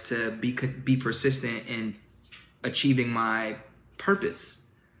requires to be persistent in achieving my purpose.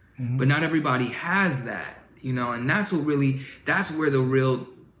 But not everybody has that, and that's where the real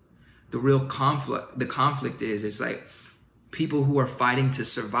conflict is. It's like people who are fighting to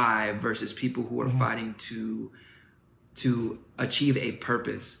survive versus people who are fighting to achieve a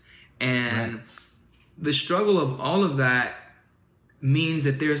purpose. And the struggle of all of that means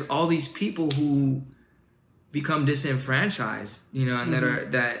that there's all these people who become disenfranchised, and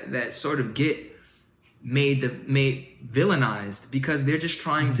that sort of get made villainized because they're just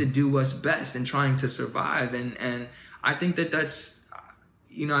trying to do what's best and trying to survive. And I think that's,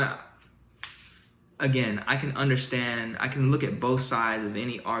 again, I can understand, I can look at both sides of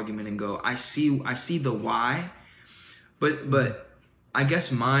any argument and go, I see the why, but I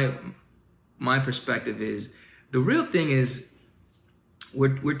guess my perspective is the real thing is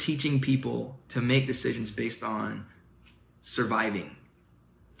we're teaching people to make decisions based on surviving,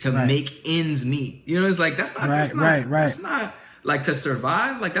 to make ends meet. It's like that's not like to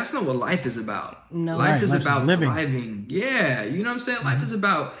survive. Like that's not what life is about. No, life is about living. Thriving. Yeah, you know what I'm saying? Life is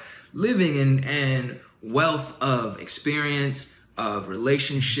about living and wealth of experience, of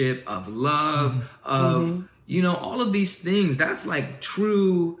relationship, of love, of all of these things. That's like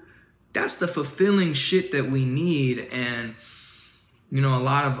true. That's the fulfilling shit that we need. And a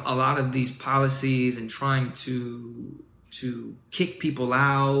lot of these policies and trying to kick people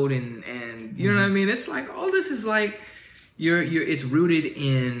out and you know what I mean? It's like all this is like, it's rooted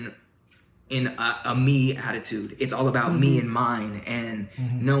in a me attitude. It's all about me and mine, and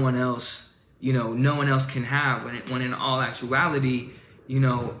no one else, no one else can have, when in all actuality,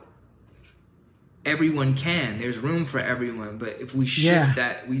 everyone can. There's room for everyone, but if we shift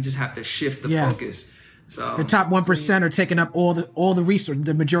that, we just have to shift the focus. So the top 1% are taking up all the resource,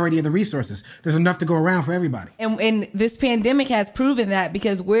 the majority of the resources. There's enough to go around for everybody. And this pandemic has proven that,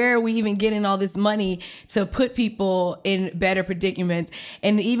 because where are we even getting all this money to put people in better predicaments?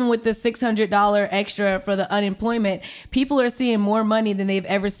 And even with the $600 extra for the unemployment, people are seeing more money than they've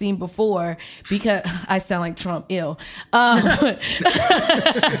ever seen before, because I sound like Trump, ill. But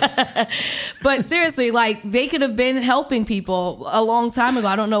seriously, like, they could have been helping people a long time ago.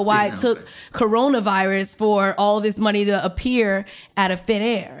 I don't know why it took coronavirus for all this money to appear out of thin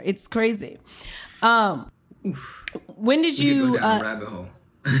air. It's crazy. When did you could go down a rabbit hole?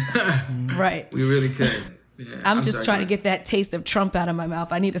 Right. We really could. Yeah, I'm just trying to get that taste of Trump out of my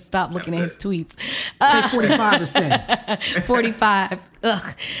mouth. I need to stop looking at his tweets. Say 45 instead. 45.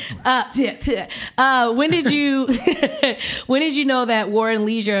 Ugh. When did you know that War and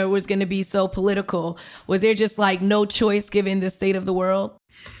Leisure was going to be so political? Was there just like no choice given the state of the world?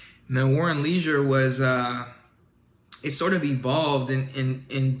 No, War and Leisure was it sort of evolved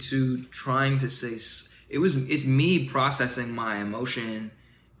into trying to say it's me processing my emotion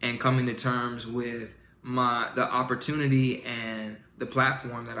and coming to terms with the opportunity and the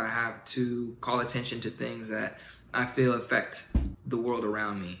platform that I have to call attention to things that I feel affect the world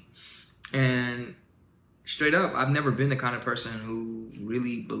around me. And straight up, I've never been the kind of person who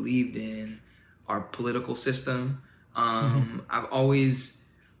really believed in our political system.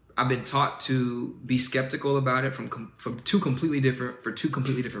 I've been taught to be skeptical about it for two completely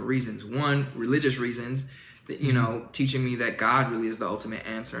different reasons. One, religious reasons, that, teaching me that God really is the ultimate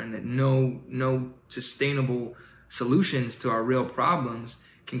answer, and that no sustainable solutions to our real problems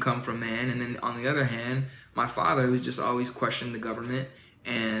can come from man. And then on the other hand, my father, who's just always questioned the government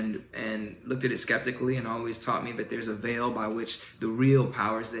and looked at it skeptically, and always taught me that there's a veil by which the real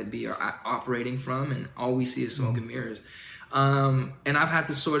powers that be are operating from, and all we see is smoke and mirrors. And I've had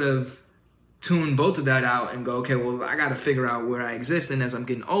to sort of tune both of that out and go, okay, well, I got to figure out where I exist. And as I'm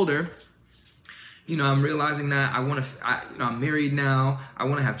getting older, I'm realizing that I'm married now. I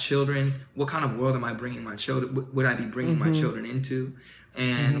want to have children. What kind of world am I bringing my children? Would I be bringing my children into?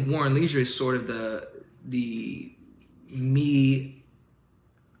 And War and Leisure is sort of the me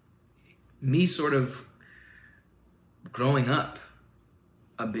sort of growing up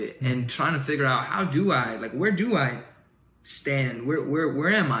a bit and trying to figure out where do I stand? Where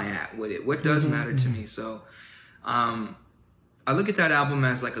am I at with it? What does matter to me? So, I look at that album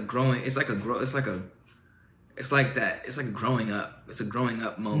as like a growing up. It's a growing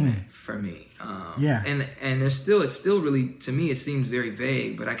up moment for me. And it's still really, to me, it seems very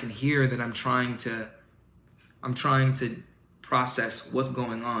vague, but I can hear that I'm trying to process what's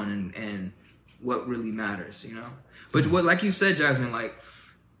going on and what really matters, But what, like you said, Jasmin, like,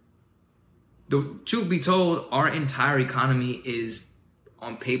 the truth be told, our entire economy is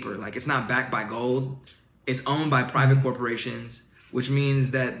on paper. Like, it's not backed by gold. It's owned by private corporations, which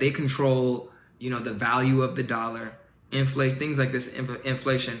means that they control, the value of the dollar, things like this,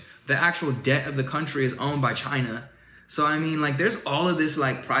 inflation. The actual debt of the country is owned by China. So, I mean, like, there's all of this,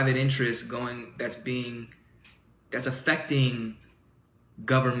 like, private interest that's affecting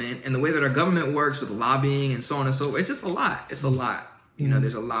government and the way that our government works with lobbying and so on and so forth. It's just a lot. It's a lot.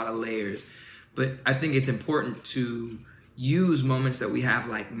 There's a lot of layers. But I think it's important to use moments that we have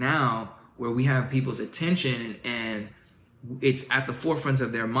like now, where we have people's attention and it's at the forefront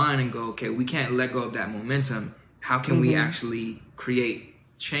of their mind, and go, okay, we can't let go of that momentum. How can we actually create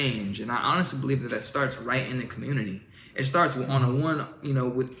change? And I honestly believe that starts right in the community. It starts on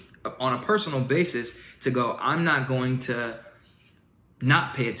a personal basis, to go, I'm not going to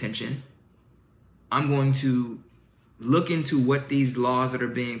not pay attention. I'm going to look into what these laws that are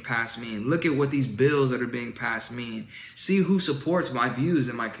being passed mean. Look at what these bills that are being passed mean. See who supports my views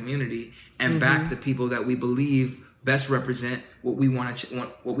in my community, and back the people that we believe best represent what we want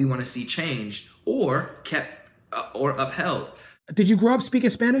to see changed or kept or upheld. Did you grow up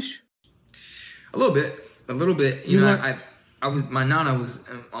speaking Spanish? A little bit. My nana was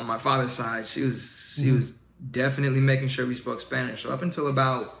on my father's side. She was definitely making sure we spoke Spanish. So up until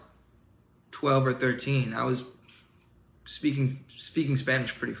about 12 or 13, I was speaking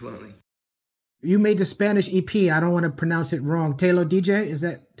Spanish pretty fluently. You made the Spanish EP. I don't want to pronounce it wrong. Te lo dije? Is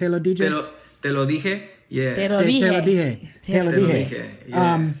that Te lo dije? Te lo dije? Yeah. Te lo dije. Te lo dije.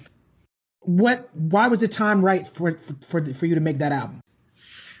 Yeah. Why was the time right for you to make that album?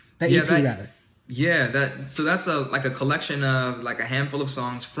 That EP, rather. So that's like a collection of like a handful of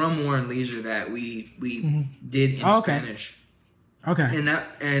songs from War and Leisure that we did in Spanish. Okay.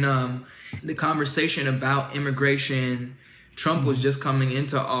 And the conversation about immigration, Trump was just coming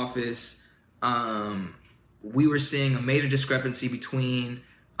into office. We were seeing a major discrepancy between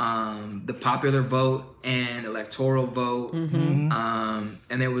the popular vote and electoral vote. And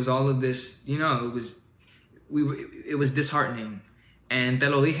there was all of this, it was disheartening. And Te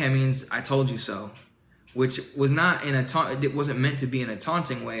lo dije means I told you so, which was not it wasn't meant to be in a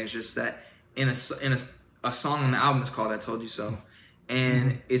taunting way. It's just that in a song on the album is called I Told You So.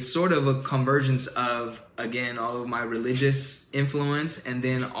 And it's sort of a convergence of, again, all of my religious influence and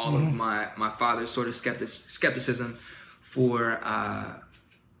then all of my father's sort of skepticism for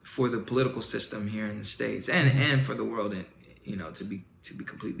the political system here in the States and for the world, to be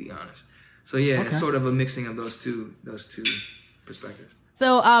completely honest. So it's sort of a mixing of those two perspectives.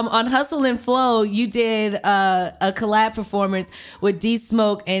 So on Hustle and Flow, you did a collab performance with D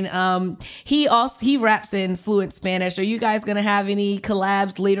Smoke, and he raps in fluent Spanish. Are you guys gonna have any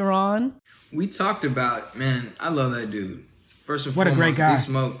collabs later on? We talked about, man, I love that dude. First and what foremost, a great guy. D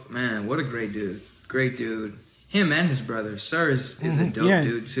Smoke, man, what a great dude. Great dude. Him and his brother, Sir, is a dope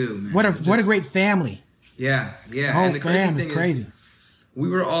dude too, man. What a great family. Yeah. The whole And the crazy fam thing is crazy. We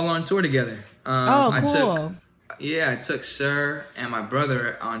were all on tour together. Cool. I took Sir and my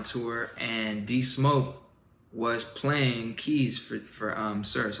brother on tour, and D Smoke was playing keys for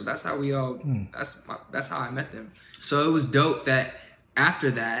Sir. So that's how we all. That's how I met them. So it was dope that after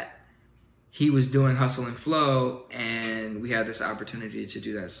that, he was doing Hustle and Flow, and we had this opportunity to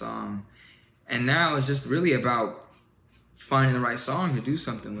do that song. And now it's just really about finding the right song to do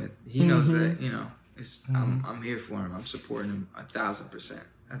something with. He knows that I'm here for him. I'm supporting him 1,000%.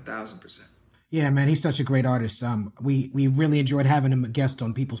 1,000%. Yeah, man, he's such a great artist. We really enjoyed having him a guest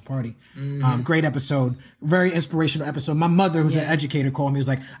on People's Party. Great episode, very inspirational episode. My mother, who's an educator, called me. Was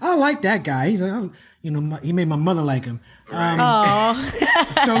like, I like that guy. He's like, he made my mother like him.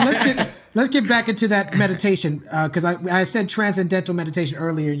 So let's get back into that meditation because I said transcendental meditation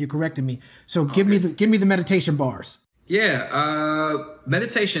earlier, and you corrected me. So give me the meditation bars. Yeah,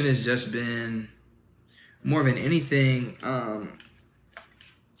 meditation has just been more than anything.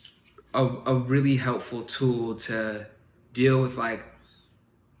 A really helpful tool to deal with like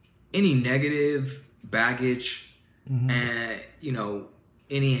any negative baggage and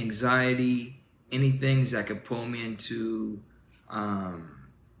any anxiety, any things that could pull me into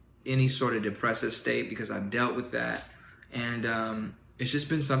any sort of depressive state, because I've dealt with that, and it's just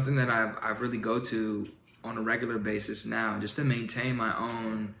been something that I really go to on a regular basis now, just to maintain my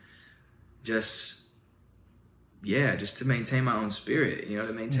own just to maintain my own spirit,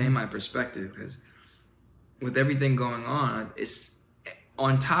 to maintain my perspective. Because with everything going on, it's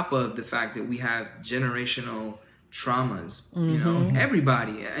on top of the fact that we have generational traumas,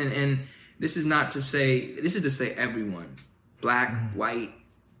 everybody. And this is to say everyone, black, white,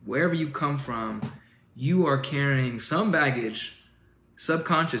 wherever you come from, you are carrying some baggage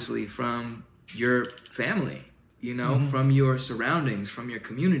subconsciously from your family, from your surroundings, from your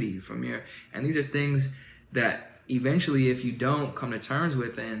community, and these are things that eventually, if you don't come to terms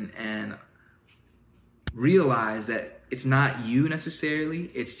with and realize that it's not you necessarily,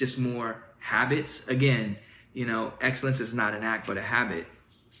 it's just more habits. Again, excellence is not an act, but a habit.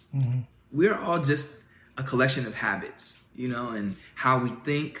 We're all just a collection of habits, and how we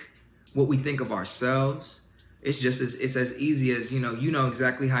think, what we think of ourselves. It's as easy as, you know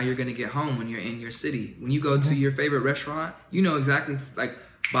exactly how you're going to get home when you're in your city. When you go to your favorite restaurant, you know exactly, like,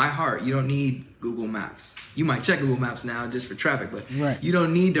 by heart. You don't need Google Maps. You might check Google Maps now just for traffic, but you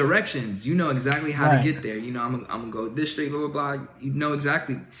don't need directions. You know exactly how to get there. I'm gonna go this street, blah, blah, blah. You know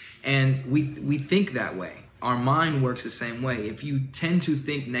exactly. And we think that way. Our mind works the same way. If you tend to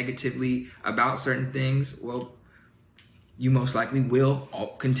think negatively about certain things, well, you most likely will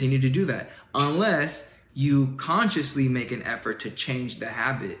continue to do that, unless you consciously make an effort to change the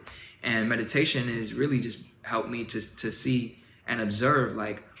habit. And meditation has really just helped me to see and observe,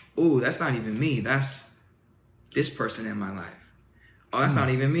 like, oh, that's not even me. That's this person in my life. Oh, that's not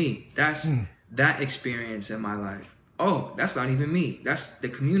even me. That's that experience in my life. Oh, that's not even me. That's the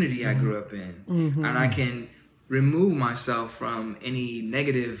community I grew up in. And I can remove myself from any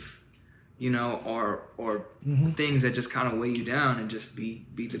negative, or things that just kind of weigh you down, and just be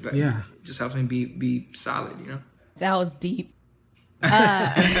the best. Yeah. It just helps me be solid, That was deep.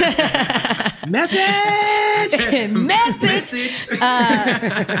 Message.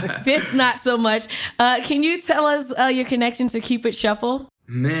 This not so much. Can you tell us your connection to Cupid Shuffle?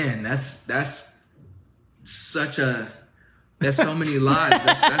 Man, that's such a That's so many lives.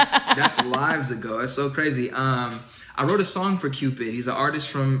 That's lives ago. That's so crazy. I wrote a song for Cupid. He's an artist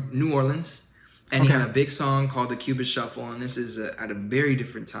from New Orleans, and he had a big song called the Cupid Shuffle. And this is at a very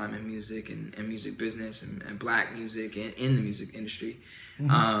different time in music and music business and black music and in the music industry.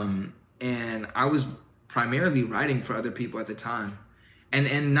 And I was primarily writing for other people at the time,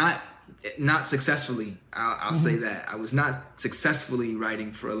 and not successfully. I'll say that I was not successfully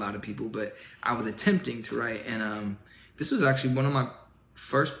writing for a lot of people, but I was attempting to write. And this was actually one of my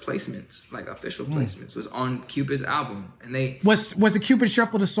first placements, like official placements, was on Cupid's album. And they was the Cupid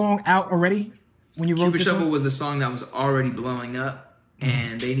Shuffle the song out already when you wrote Cupid this Shuffle song? was the song that was already blowing up,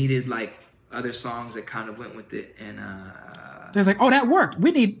 and they needed like other songs that kind of went with it. And there's like, oh, that worked.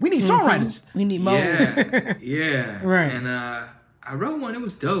 We need songwriters. We need more. Yeah. Right. And I wrote one. It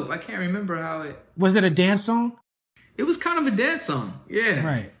was dope. I can't remember how it. Was it a dance song? It was kind of a dance song. Yeah.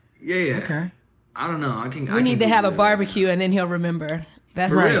 Right. Yeah. Okay. I don't know. We need to have a barbecue, and then he'll remember. That's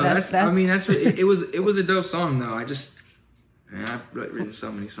for right. real. That's It was a dope song though. I've written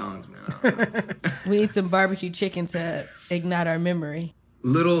so many songs, man. We need some barbecue chicken to ignite our memory.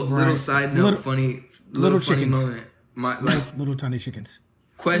 Little side note, funny chickens. moment. Little tiny chickens.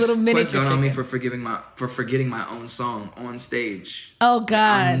 Quest Little miniature got on me chickens. for forgetting my own song on stage. Oh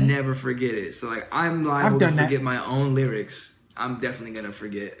God! I'll never forget it. So like I'm liable to done that. forget my own lyrics. I'm definitely gonna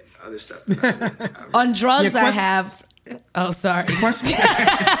forget other stuff. That I did. On drums, Yeah, I have. Oh, sorry.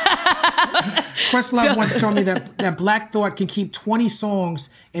 Questlove once told me that Black Thought can keep 20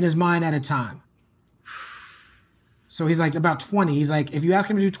 songs in his mind at a time. So he's like about 20. He's like, if you ask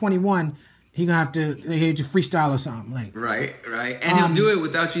him to do 21, he's gonna have to freestyle or something. Like Right. And he'll do it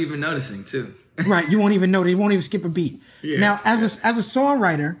without you even noticing too. right, you won't even know. He won't even skip a beat. Yeah. Now, as a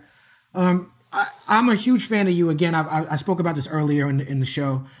songwriter, I'm a huge fan of you. Again, I spoke about this earlier in the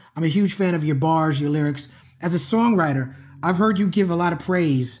show. I'm a huge fan of your bars, your lyrics. As a songwriter, I've heard you give a lot of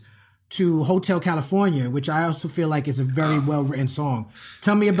praise to Hotel California, which I also feel like is a very well-written song.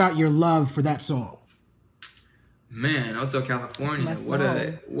 Tell me about your love for that song. Man, Hotel California,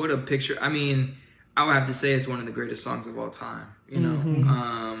 what a picture. I mean, I would have to say it's one of the greatest songs of all time, you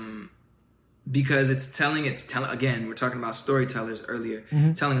know? Because it's telling, again, we're talking about storytellers earlier,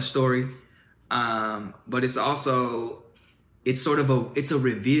 telling a story, but it's also, it's a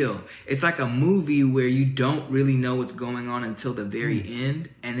reveal. It's like a movie where you don't really know what's going on until the very end,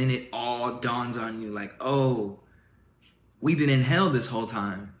 and then it all dawns on you like, oh, we've been in hell this whole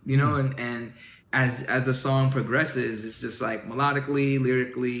time, you know? And as the song progresses, it's just like melodically,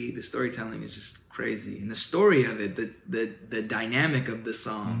 lyrically, the storytelling is just crazy. And the story of it, the dynamic of the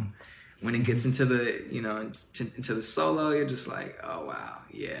song, when it gets into the, you know, into the solo, you're just like, oh wow,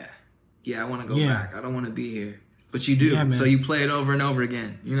 yeah, I want to go back. I don't want to be here. But you do, so you play it over and over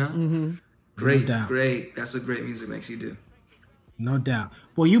again, you know? Great. That's what great music makes you do. No doubt.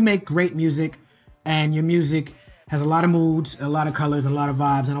 Well, you make great music, and your music has a lot of moods, a lot of colors, a lot of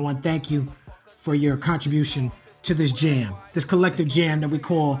vibes, and I want to thank you for your contribution to this jam, this collective jam that we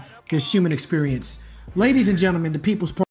call this human experience. Ladies and gentlemen, the People's Party.